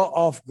power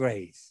of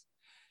grace.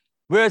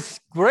 Whereas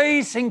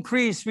grace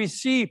increased, we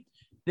see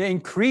the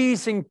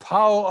increasing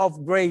power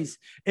of grace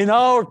in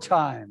our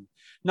time.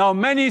 Now,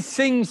 many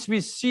things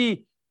we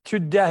see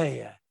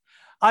today.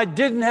 I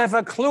didn't have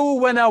a clue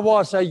when I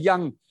was a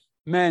young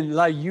man,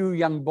 like you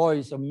young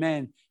boys or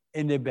men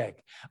in the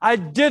back. I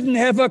didn't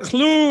have a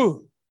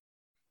clue.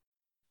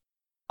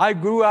 I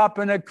grew up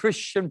in a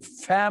Christian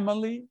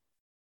family,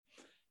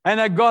 and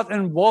I got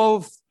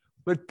involved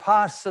with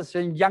pastors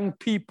and young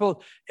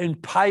people in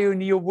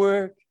pioneer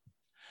work.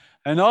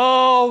 And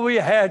all we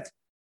had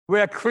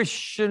were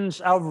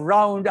Christians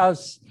around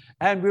us,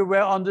 and we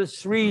were on the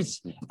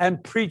streets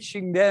and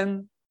preaching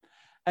them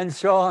and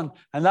so on.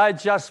 And I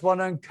just want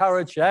to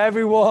encourage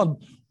everyone,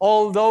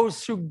 all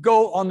those who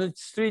go on the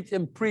street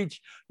and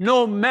preach,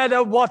 no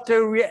matter what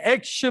the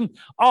reaction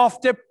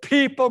of the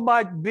people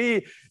might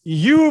be,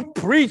 you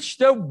preach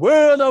the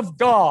word of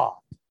God.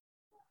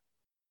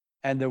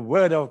 And the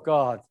word of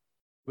God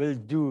will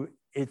do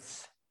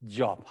its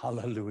job.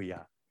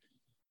 Hallelujah.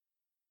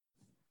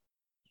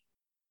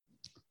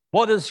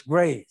 What is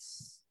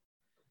grace?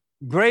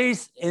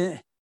 Grace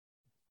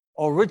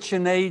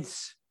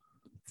originates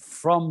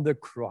from the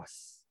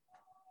cross.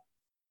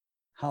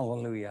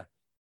 Hallelujah.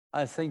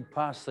 I think,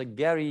 Pastor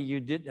Gary, you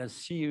did a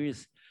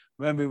series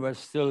when we were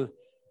still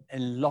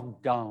in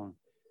lockdown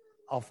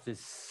of the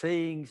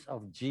sayings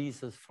of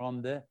Jesus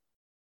from the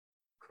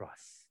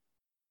cross.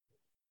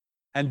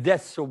 And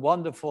that's so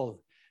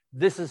wonderful.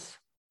 This is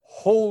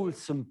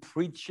wholesome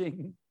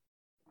preaching.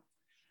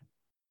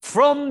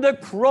 From the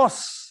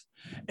cross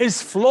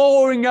is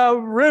flowing a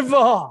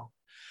river.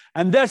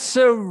 And that's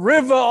a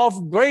river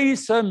of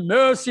grace and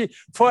mercy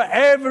for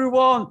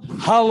everyone.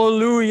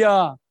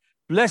 Hallelujah.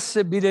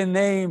 Blessed be the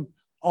name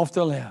of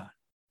the Lord.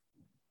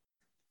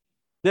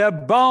 The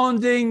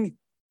abounding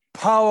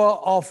power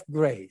of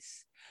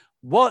grace.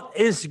 What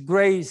is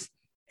grace?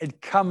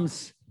 It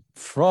comes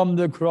from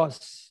the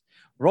cross.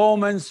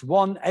 Romans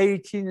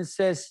 1:18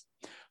 says,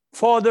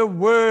 for the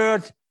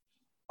word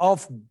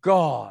of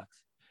God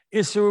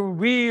is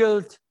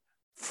revealed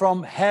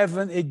from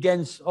heaven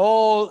against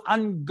all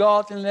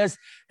ungodliness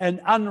and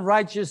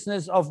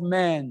unrighteousness of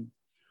man,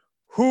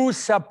 who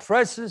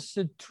suppresses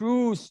the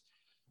truth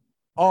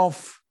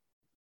of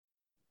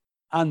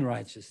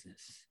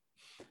unrighteousness.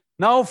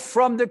 Now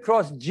from the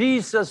cross,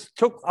 Jesus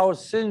took our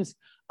sins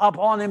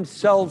upon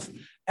himself,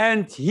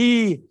 and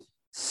he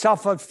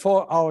suffered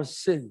for our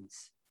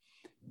sins.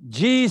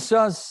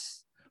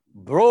 Jesus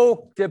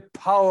broke the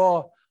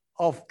power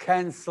of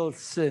canceled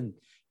sin.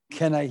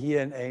 Can I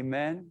hear an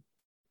amen?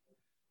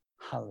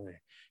 Hallelujah.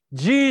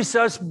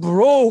 Jesus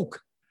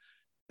broke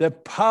the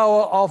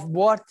power of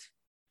what?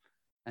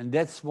 And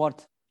that's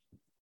what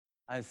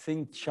I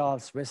think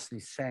Charles Wesley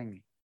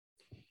sang.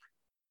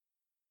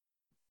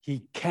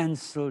 He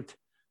canceled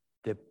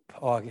the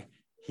power.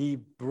 He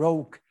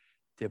broke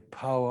the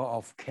power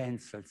of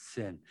canceled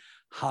sin.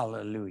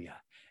 Hallelujah.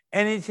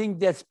 Anything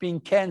that's been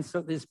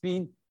canceled is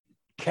being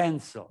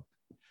canceled.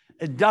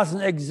 It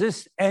doesn't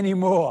exist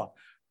anymore.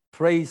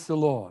 Praise the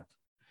Lord.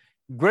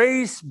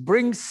 Grace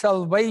brings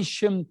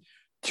salvation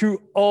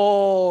to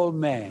all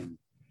men.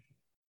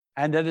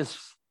 And that is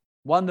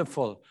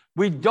wonderful.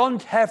 We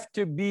don't have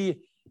to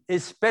be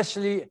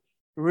especially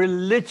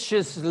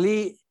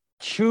religiously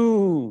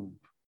tuned.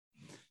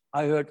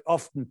 I heard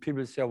often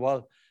people say,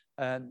 well,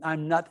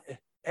 I'm not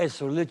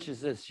as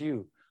religious as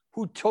you.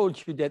 Who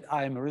told you that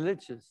I'm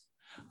religious?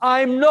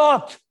 I'm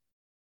not.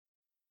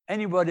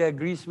 Anybody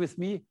agrees with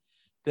me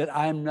that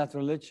I'm not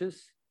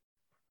religious?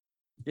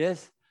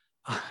 Yes,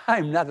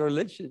 I'm not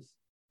religious.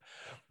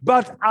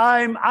 But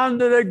I'm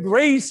under the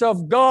grace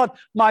of God.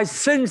 My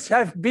sins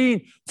have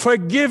been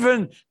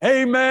forgiven.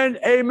 Amen,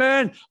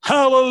 amen,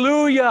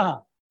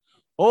 hallelujah.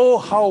 Oh,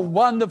 how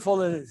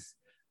wonderful it is.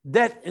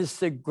 That is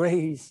the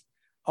grace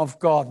of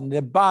God. And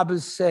the Bible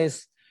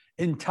says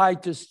in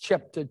Titus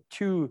chapter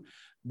 2,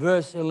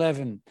 verse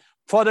 11,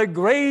 for the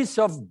grace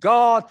of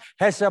God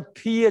has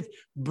appeared,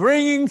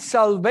 bringing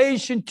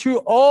salvation to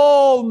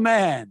all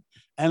men.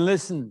 And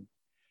listen,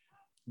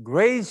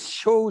 grace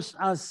shows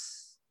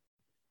us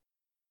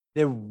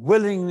the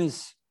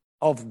willingness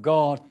of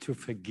God to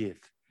forgive.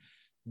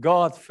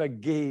 God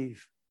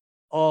forgave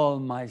all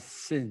my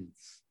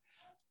sins.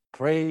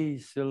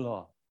 Praise the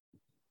Lord.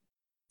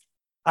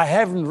 I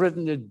haven't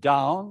written it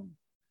down,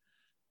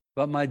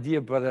 but my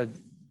dear brother,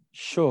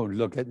 sure,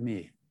 look at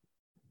me.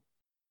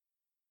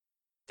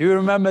 Do you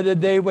remember the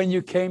day when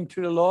you came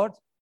to the Lord?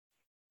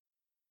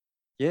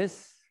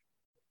 Yes?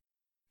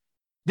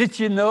 Did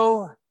you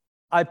know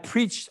I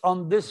preached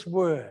on this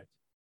word?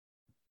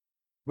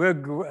 Where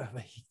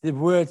the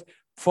word,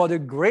 for the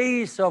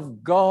grace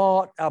of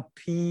God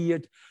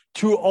appeared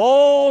to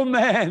all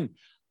men.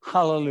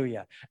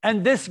 Hallelujah.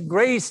 And this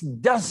grace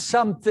does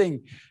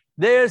something.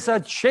 There's a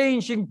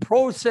changing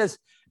process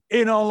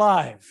in our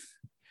life.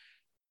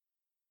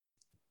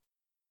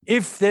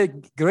 If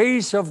the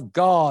grace of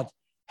God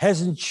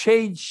hasn't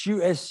changed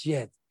you as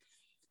yet,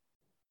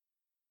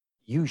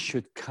 you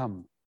should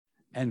come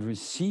and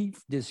receive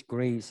this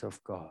grace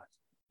of God.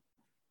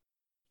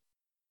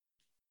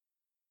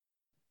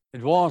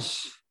 It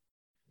was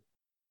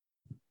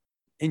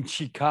in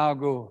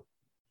Chicago.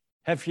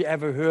 Have you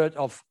ever heard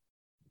of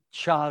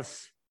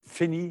Charles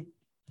Finney?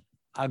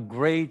 A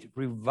great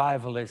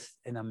revivalist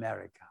in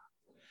America,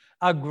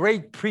 a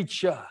great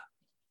preacher.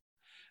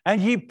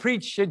 And he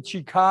preached in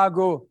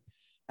Chicago,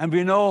 and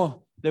we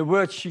know the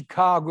word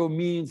Chicago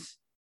means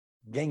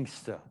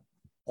gangster,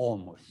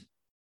 almost.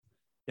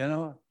 You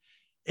know,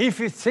 if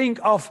you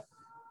think of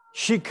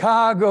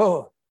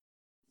Chicago,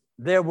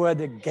 there were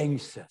the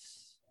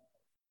gangsters.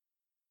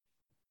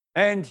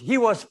 And he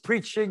was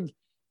preaching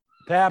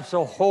perhaps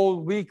a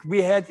whole week.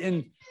 We had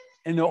in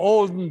the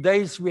olden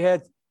days, we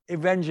had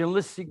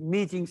evangelistic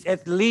meetings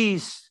at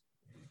least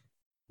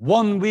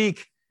 1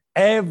 week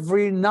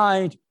every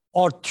night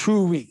or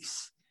 2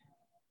 weeks.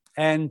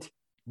 And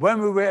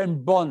when we were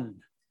in Bonn,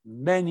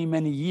 many,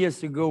 many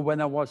years ago, when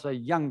I was a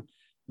young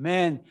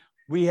man,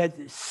 we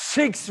had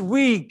 6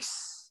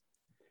 weeks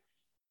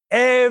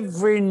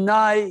every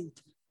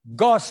night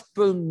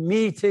gospel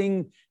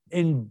meeting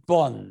in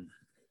Bonn.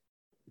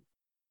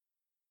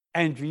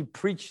 And we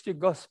preached the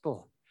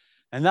gospel.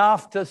 And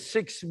after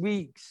 6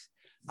 weeks,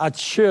 a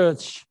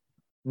church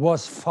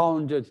was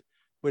founded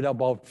with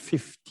about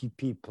 50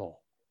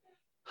 people.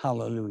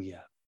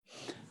 Hallelujah.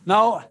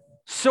 Now,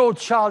 so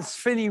Charles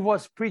Finney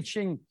was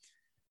preaching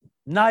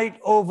night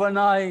over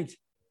night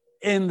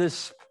in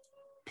this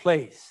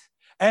place.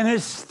 And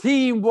his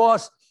theme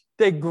was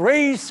the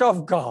grace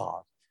of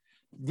God.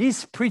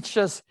 These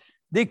preachers,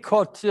 they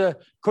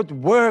could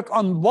work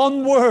on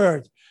one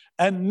word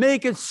and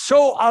make it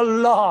so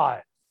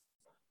alive.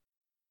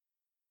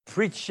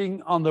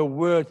 Preaching on the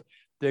word,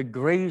 the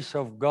grace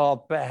of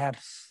God,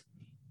 perhaps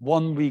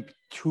 1 week,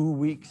 2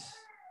 weeks.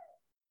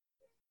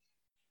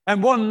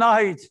 And one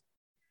night,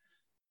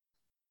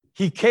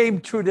 he came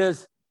to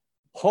this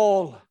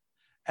hall,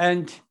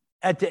 and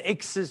at the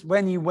exit,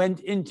 when he went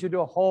into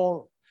the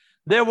hall,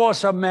 there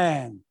was a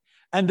man,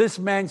 and this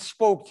man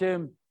spoke to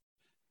him,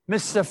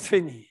 Mr.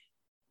 Finney,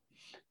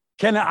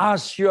 can I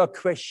ask you a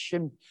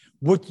question?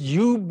 Would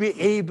you be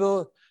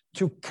able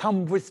to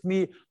come with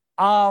me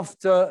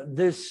after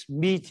this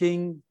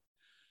meeting?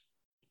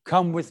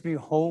 Come with me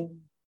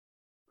home?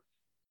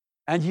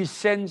 And he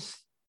sensed,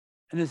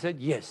 and he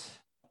said, yes.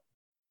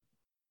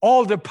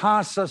 All the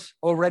pastors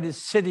already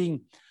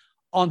sitting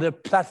on the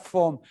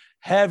platform,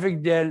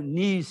 having their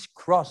knees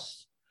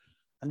crossed.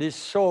 And they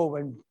saw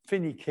when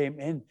Finney came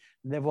in,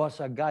 there was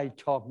a guy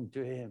talking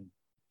to him.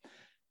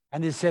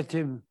 And he said to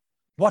him,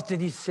 what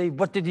did he say?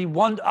 What did he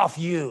want of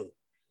you?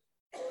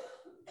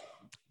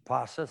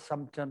 Pastors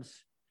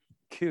sometimes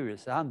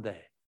curious, aren't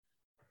they?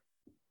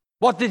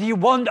 What did he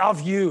want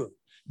of you?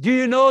 Do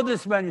you know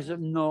this man? He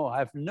said, no, I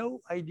have no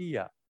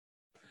idea.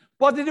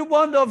 What did he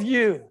want of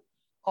you?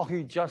 Oh,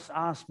 he just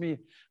asked me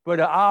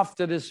whether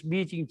after this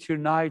meeting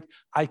tonight,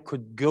 I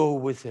could go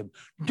with him.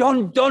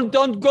 Don't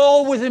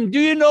go with him. Do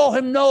you know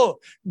him? No,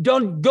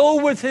 don't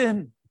go with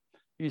him.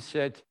 He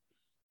said,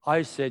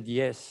 I said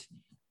yes,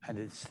 and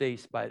it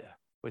stays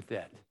with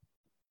that.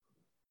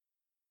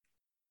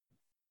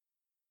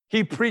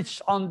 He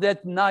preached on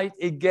that night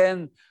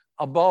again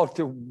about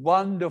the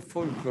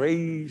wonderful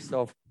grace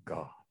of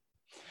God.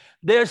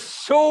 There's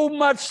so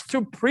much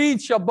to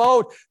preach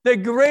about the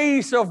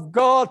grace of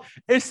God.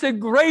 It's the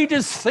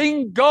greatest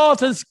thing God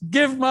has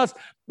given us.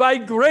 By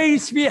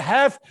grace we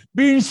have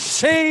been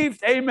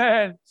saved.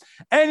 Amen.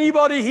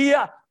 Anybody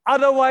here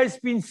otherwise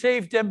been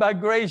saved than by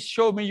grace?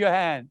 Show me your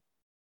hand.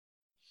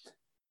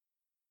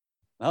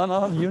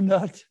 No, you're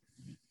not.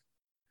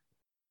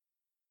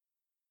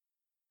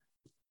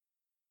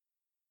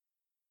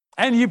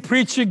 And he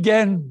preached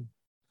again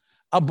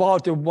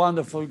about the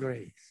wonderful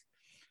grace.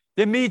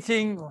 The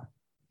meeting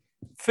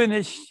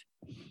finished,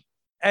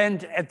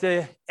 and at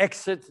the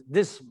exit,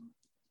 this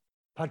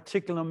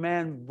particular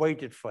man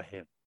waited for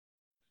him.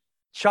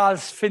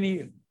 Charles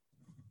Finney,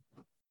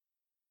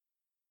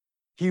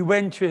 he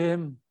went to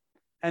him,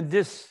 and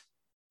this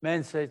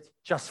man said,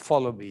 just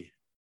follow me.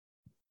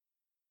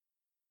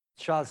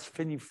 Charles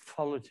Finney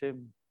followed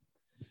him.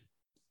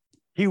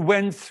 He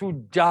went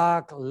through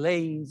dark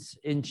lanes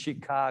in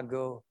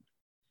Chicago.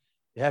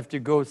 You have to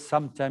go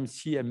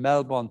sometimes here in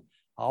Melbourne,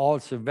 are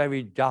also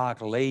very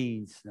dark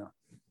lanes.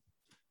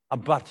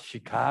 But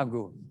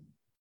Chicago.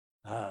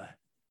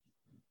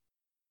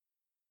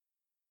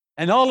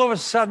 And all of a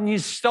sudden he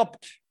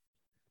stopped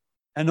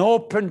and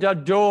opened a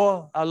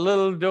door, a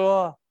little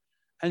door,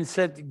 and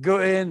said,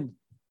 go in,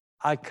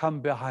 I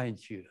come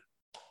behind you.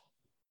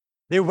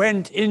 They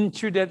went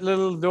into that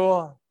little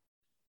door,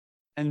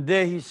 and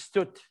there he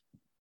stood.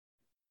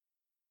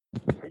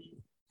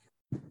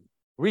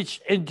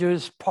 Reached into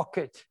his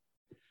pocket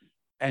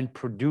and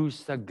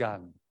produced a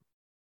gun.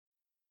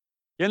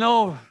 You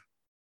know,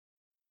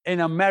 in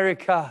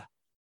America,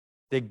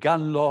 the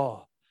gun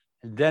law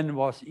then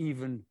was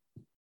even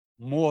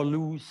more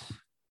loose.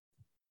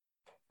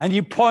 And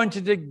he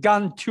pointed the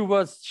gun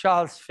towards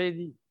Charles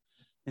Finney.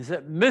 He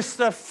said,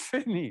 Mr.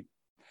 Finney,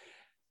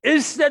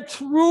 is that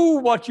true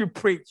what you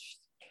preached?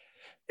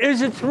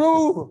 Is it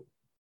true?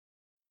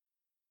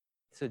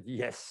 He said,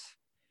 yes,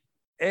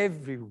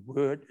 every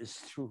word is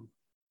true.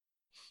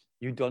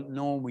 You don't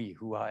know me,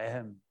 who I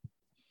am.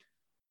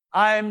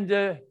 I'm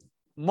the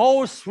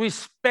most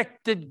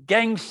respected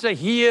gangster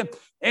here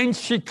in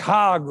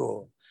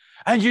Chicago.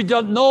 And you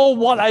don't know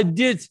what I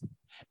did.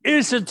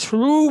 Is it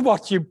true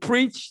what you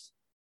preached?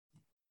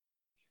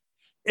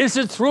 Is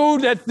it true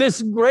that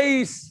this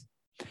grace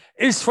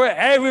is for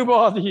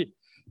everybody?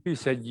 He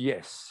said,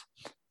 yes.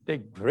 The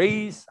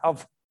grace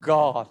of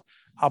God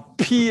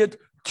appeared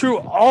to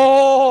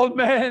all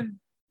men.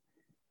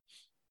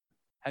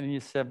 And he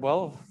said,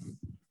 well,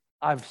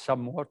 I have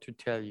some more to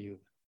tell you.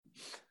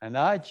 And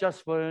I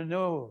just want to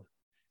know,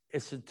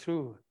 is it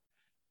true?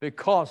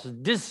 Because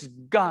this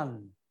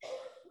gun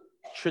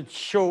should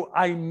show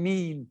I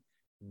mean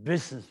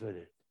business with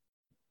it.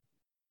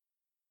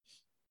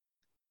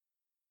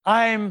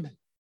 I'm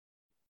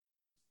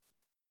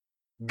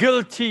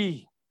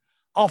guilty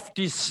of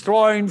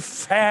destroying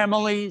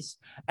families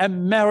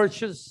and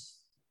marriages.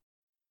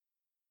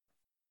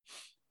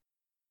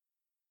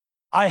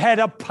 I had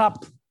a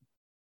pub,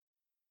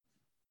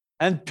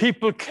 and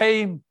people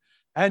came,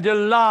 and the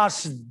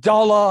last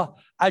dollar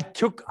I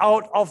took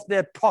out of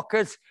their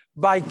pockets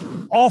by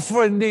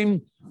offering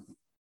them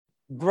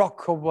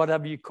grog or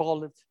whatever you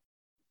call it.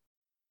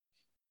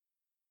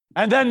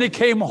 And then they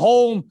came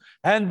home,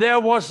 and there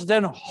was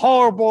then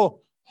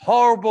horrible,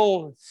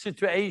 horrible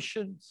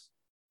situations.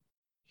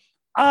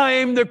 I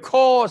am the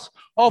cause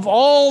of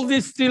all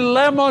these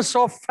dilemmas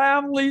of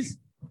families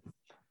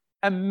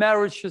and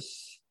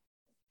marriages.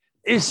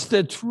 Is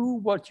that true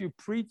what you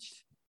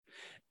preach?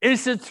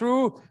 Is it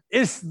true?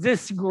 Is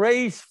this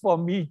grace for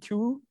me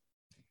too?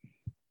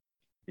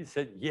 He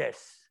said,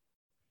 yes.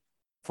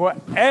 For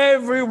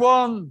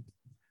everyone,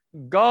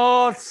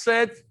 God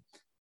said,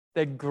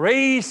 the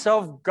grace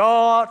of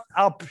God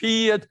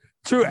appeared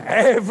to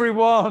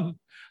everyone.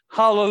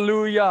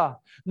 Hallelujah.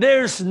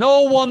 There's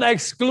no one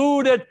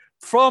excluded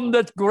from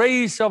that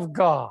grace of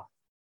God.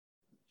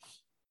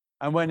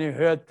 And when he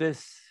heard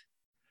this,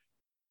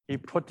 he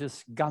put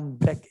his gun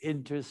back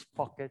into his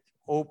pocket,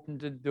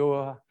 opened the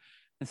door,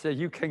 and said,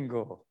 you can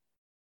go.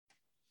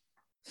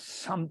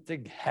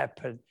 Something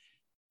happened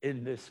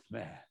in this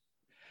man.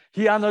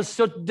 He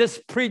understood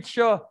this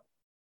preacher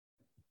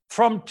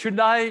from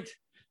tonight.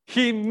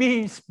 He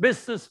means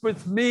business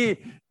with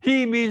me.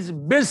 He means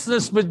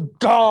business with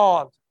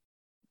God.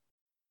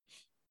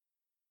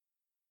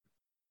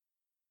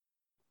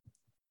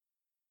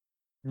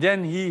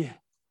 Then he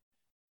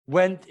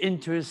went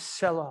into his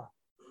cellar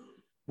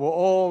where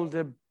all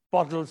the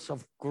bottles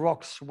of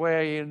grogs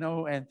were, you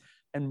know, and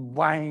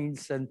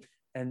wines and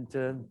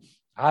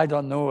I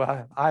don't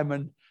know. I'm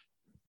a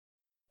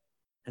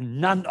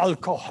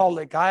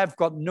non-alcoholic. I have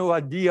got no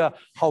idea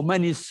how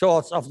many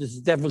sorts of this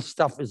devil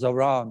stuff is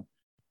around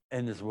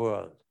in this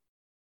world.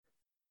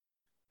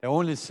 The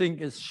only thing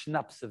is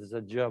schnapps, it is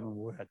a German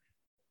word,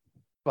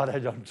 but I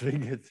don't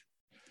drink it.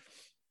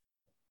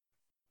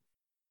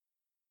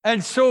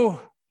 And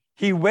so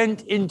he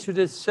went into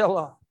the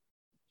cellar,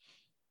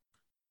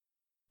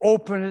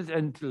 opened it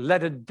and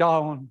let it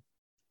down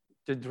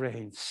the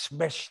drain,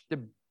 smashed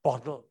the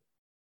bottle.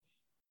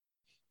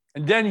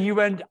 And then he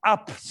went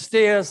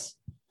upstairs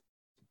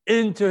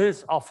into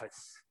his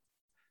office,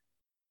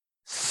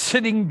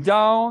 sitting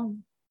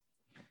down,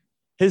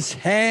 his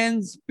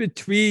hands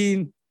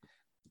between,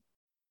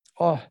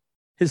 or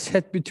his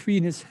head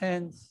between his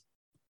hands.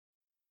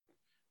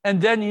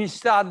 And then he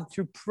started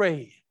to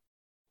pray.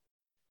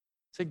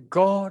 Say,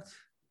 God,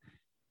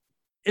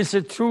 is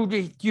it true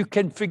that you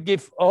can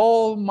forgive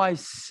all my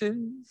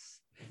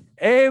sins?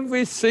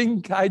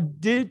 Everything I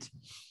did?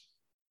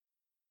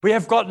 We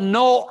have got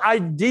no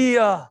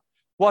idea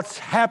what's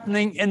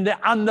happening in the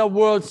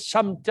underworld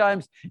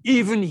sometimes,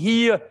 even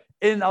here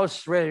in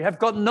Australia. We have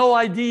got no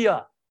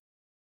idea.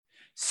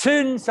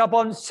 Sins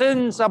upon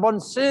sins upon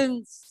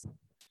sins.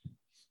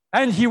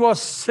 And he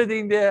was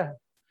sitting there,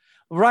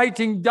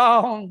 writing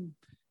down,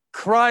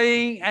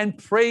 crying and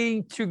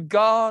praying to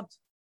God.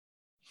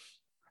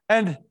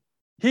 And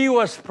he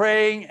was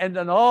praying, and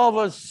then all of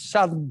a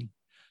sudden,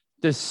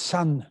 the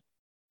sun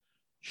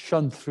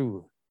shone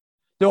through.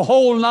 The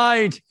whole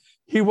night,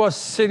 he was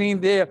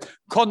sitting there,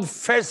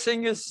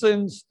 confessing his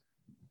sins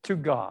to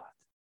God.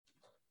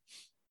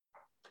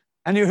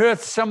 And he heard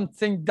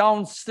something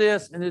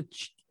downstairs in the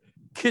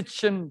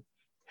kitchen,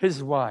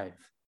 his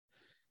wife.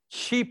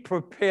 She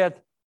prepared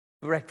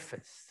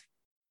breakfast.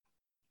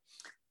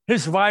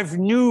 His wife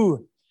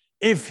knew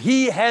if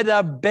he had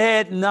a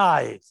bad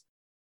night,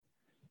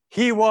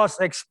 he was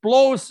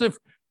explosive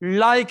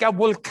like a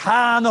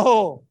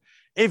volcano.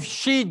 If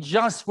she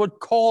just would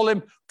call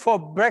him for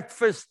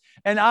breakfast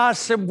and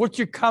ask him, would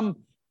you come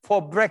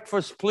for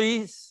breakfast,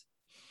 please?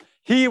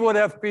 He would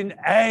have been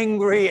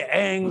angry,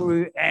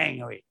 angry,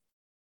 angry.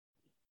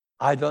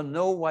 I don't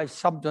know why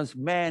sometimes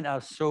men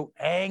are so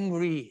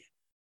angry.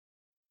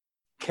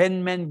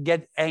 Can men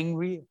get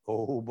angry?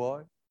 Oh,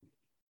 boy.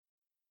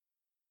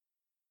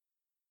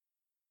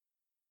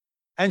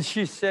 And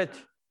she said,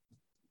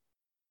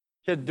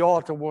 her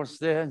daughter was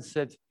there and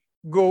said,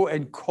 go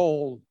and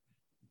call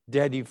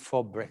Daddy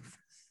for breakfast.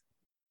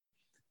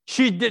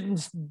 She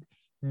didn't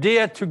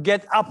dare to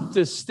get up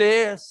the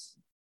stairs.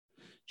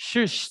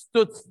 She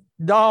stood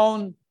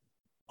down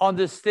on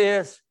the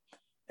stairs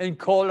and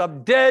called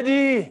up,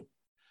 Daddy,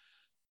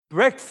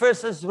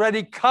 breakfast is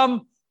ready.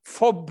 Come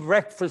for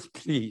breakfast,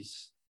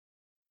 please.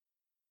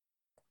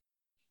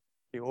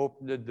 He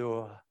opened the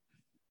door,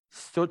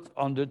 stood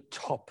on the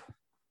top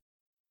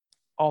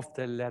of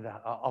the ladder,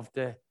 of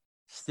the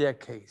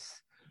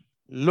staircase,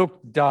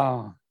 looked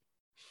down.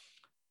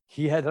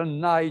 He had a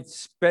night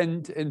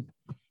spent in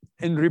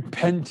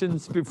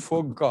repentance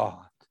before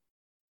God.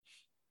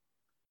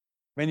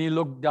 When he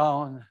looked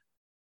down,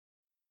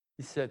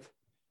 he said,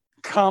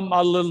 come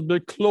a little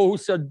bit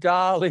closer,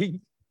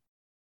 darling.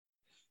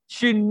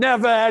 She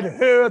never had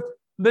heard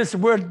this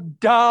word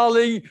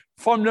darling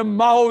from the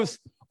mouth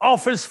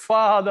of his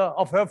father,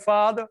 of her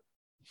father.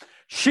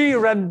 She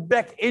ran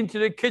back into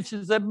the kitchen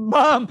and said,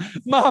 Mom,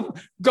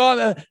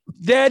 God,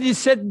 Daddy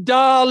said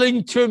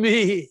darling to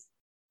me.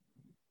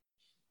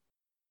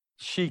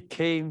 She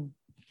came,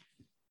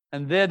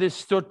 and there they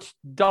stood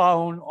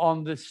down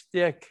on the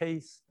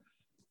staircase,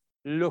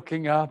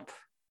 looking up.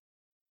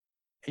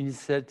 And he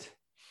said,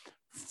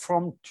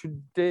 from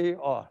today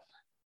on,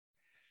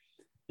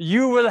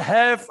 you will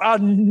have a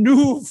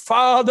new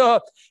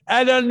father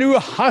and a new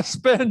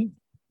husband.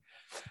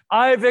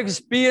 I've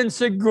experienced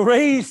the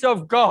grace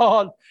of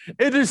God.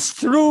 It is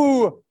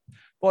true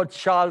what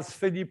Charles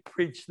Finney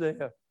preached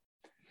there.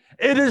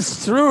 It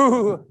is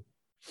true.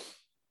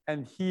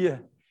 And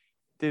here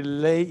they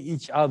lay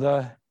each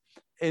other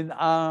in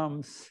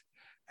arms,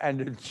 and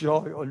the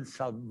joy of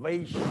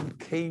salvation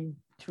came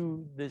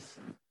to this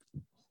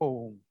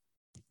home.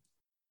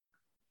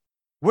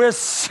 Where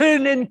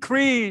sin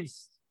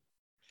increased,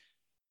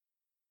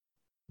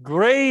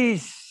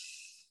 grace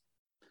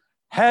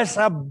has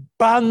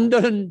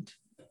abundant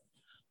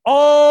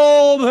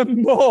all the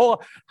more.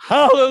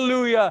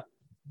 Hallelujah.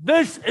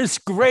 This is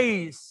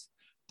grace.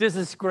 This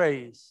is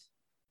grace.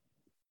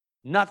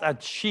 Not a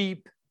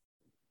cheap,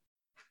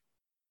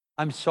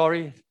 I'm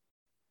sorry.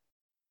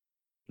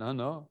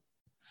 No.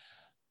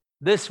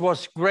 This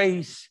was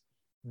grace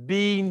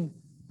being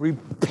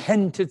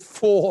repented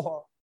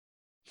for.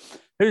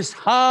 His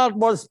heart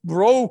was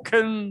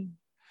broken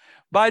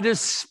by the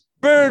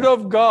Spirit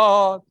of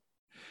God.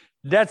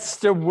 That's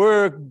the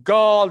work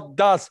God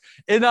does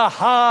in a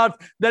heart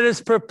that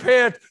is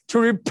prepared to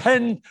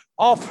repent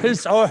of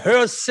his or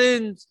her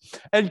sins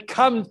and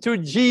come to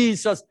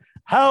Jesus.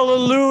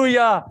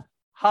 Hallelujah.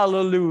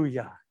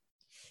 Hallelujah.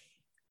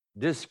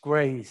 This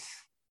grace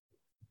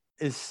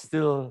is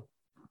still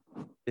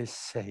the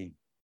same.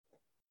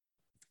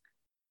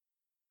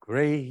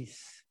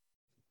 Grace,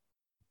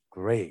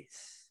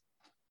 grace.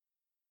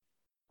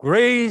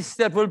 Grace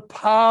that will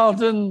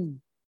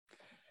pardon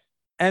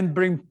and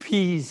bring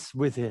peace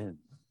within.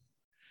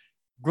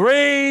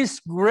 Grace,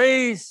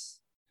 grace,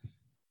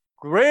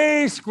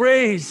 grace,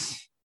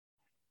 grace,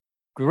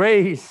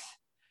 grace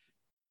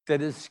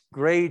that is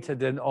greater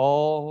than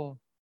all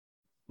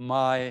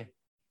my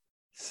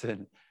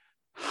sin.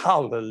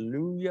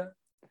 Hallelujah.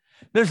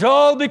 It's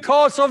all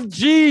because of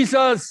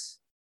Jesus.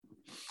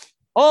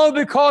 All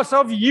because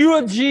of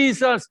your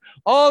Jesus.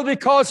 All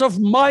because of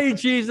my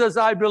Jesus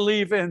I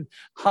believe in.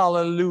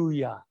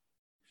 Hallelujah.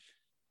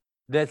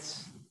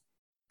 That's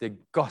the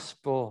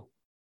gospel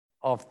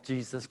of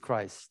Jesus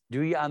Christ.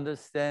 Do you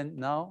understand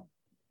now?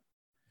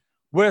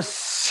 Where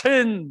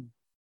sin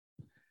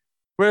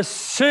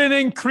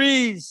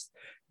increased,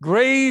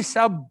 grace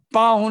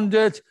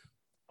abounded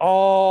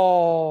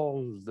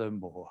all the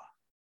more.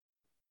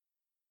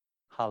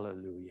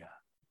 Hallelujah.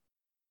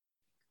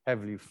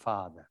 Heavenly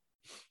Father,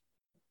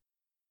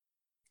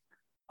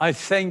 I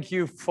thank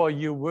you for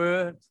your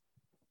word.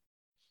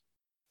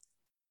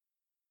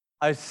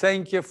 I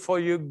thank you for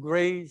your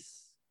grace.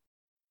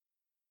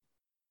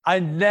 I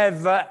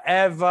never,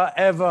 ever,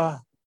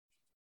 ever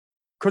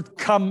could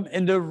come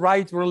in the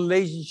right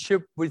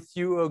relationship with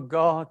you, oh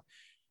God,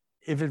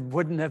 if it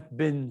wouldn't have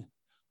been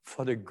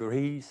for the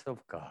grace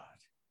of God.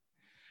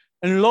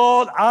 And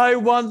Lord, I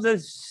want to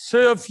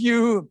serve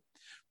you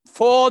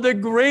for the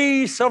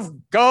grace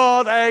of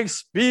God I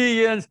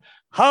experience.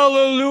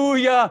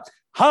 Hallelujah,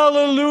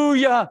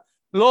 hallelujah.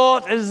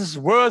 Lord, it is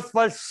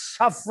worthwhile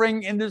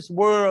suffering in this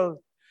world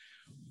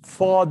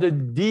for the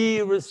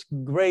dearest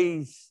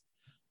grace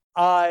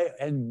I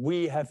and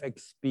we have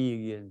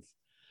experienced.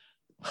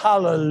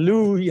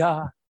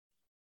 Hallelujah.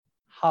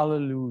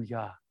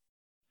 Hallelujah.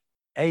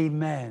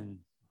 Amen.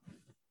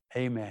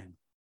 Amen.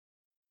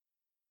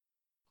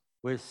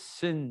 Where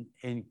sin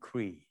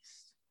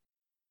increased,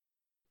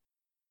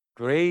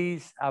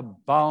 grace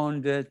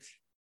abounded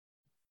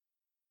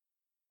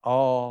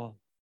all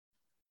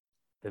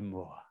the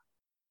more.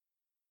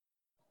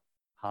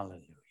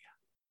 Hallelujah.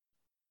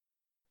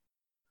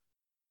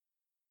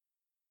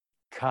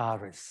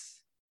 Charis.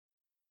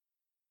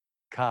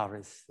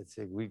 Charis, that's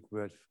a Greek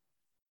word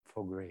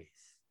for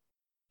grace.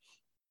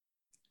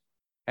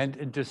 And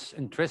it is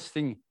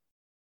interesting,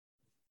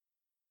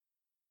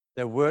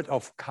 the word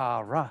of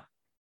chara,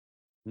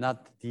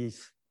 not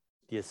these,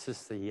 dear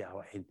sister here,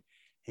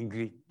 In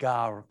Greek,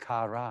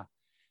 kara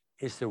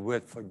is the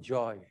word for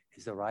joy.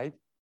 Is that right?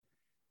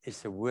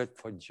 It's the word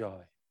for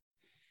joy.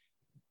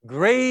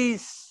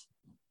 Grace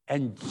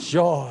and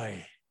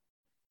joy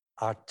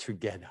are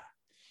together.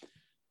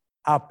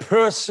 A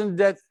person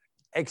that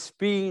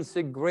experiences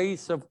the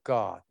grace of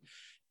God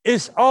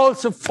is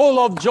also full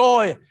of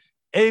joy.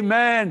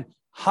 Amen.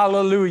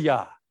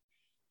 Hallelujah.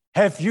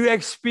 Have you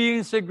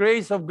experienced the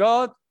grace of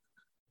God?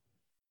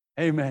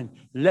 Amen.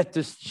 Let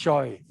this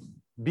joy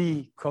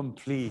be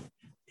complete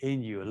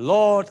in you.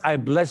 Lord, I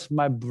bless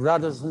my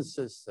brothers and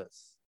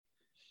sisters.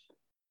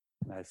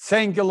 I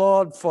thank you,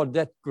 Lord, for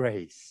that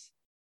grace.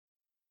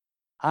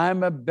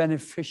 I'm a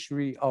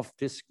beneficiary of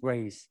this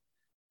grace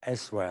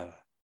as well.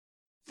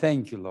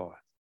 Thank you, Lord.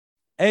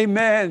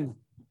 Amen.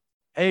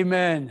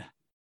 Amen.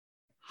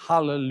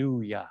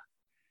 Hallelujah.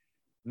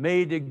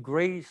 May the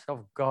grace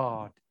of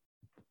God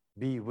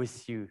be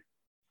with you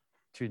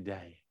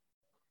today.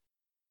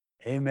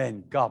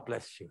 Amen. God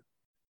bless you.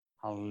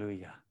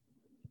 Hallelujah.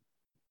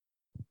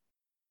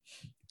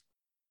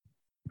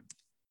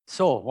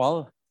 So,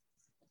 well,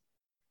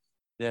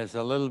 there's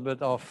a little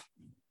bit of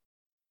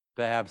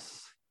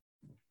perhaps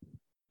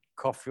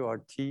coffee or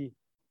tea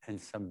and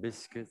some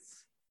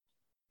biscuits.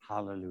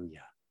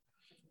 Hallelujah.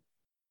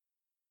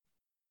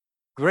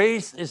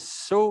 Grace is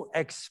so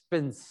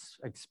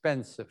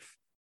expensive.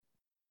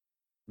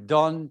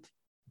 Don't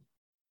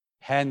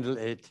handle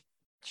it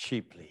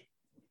cheaply.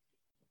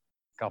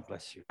 God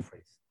bless you.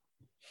 Praise.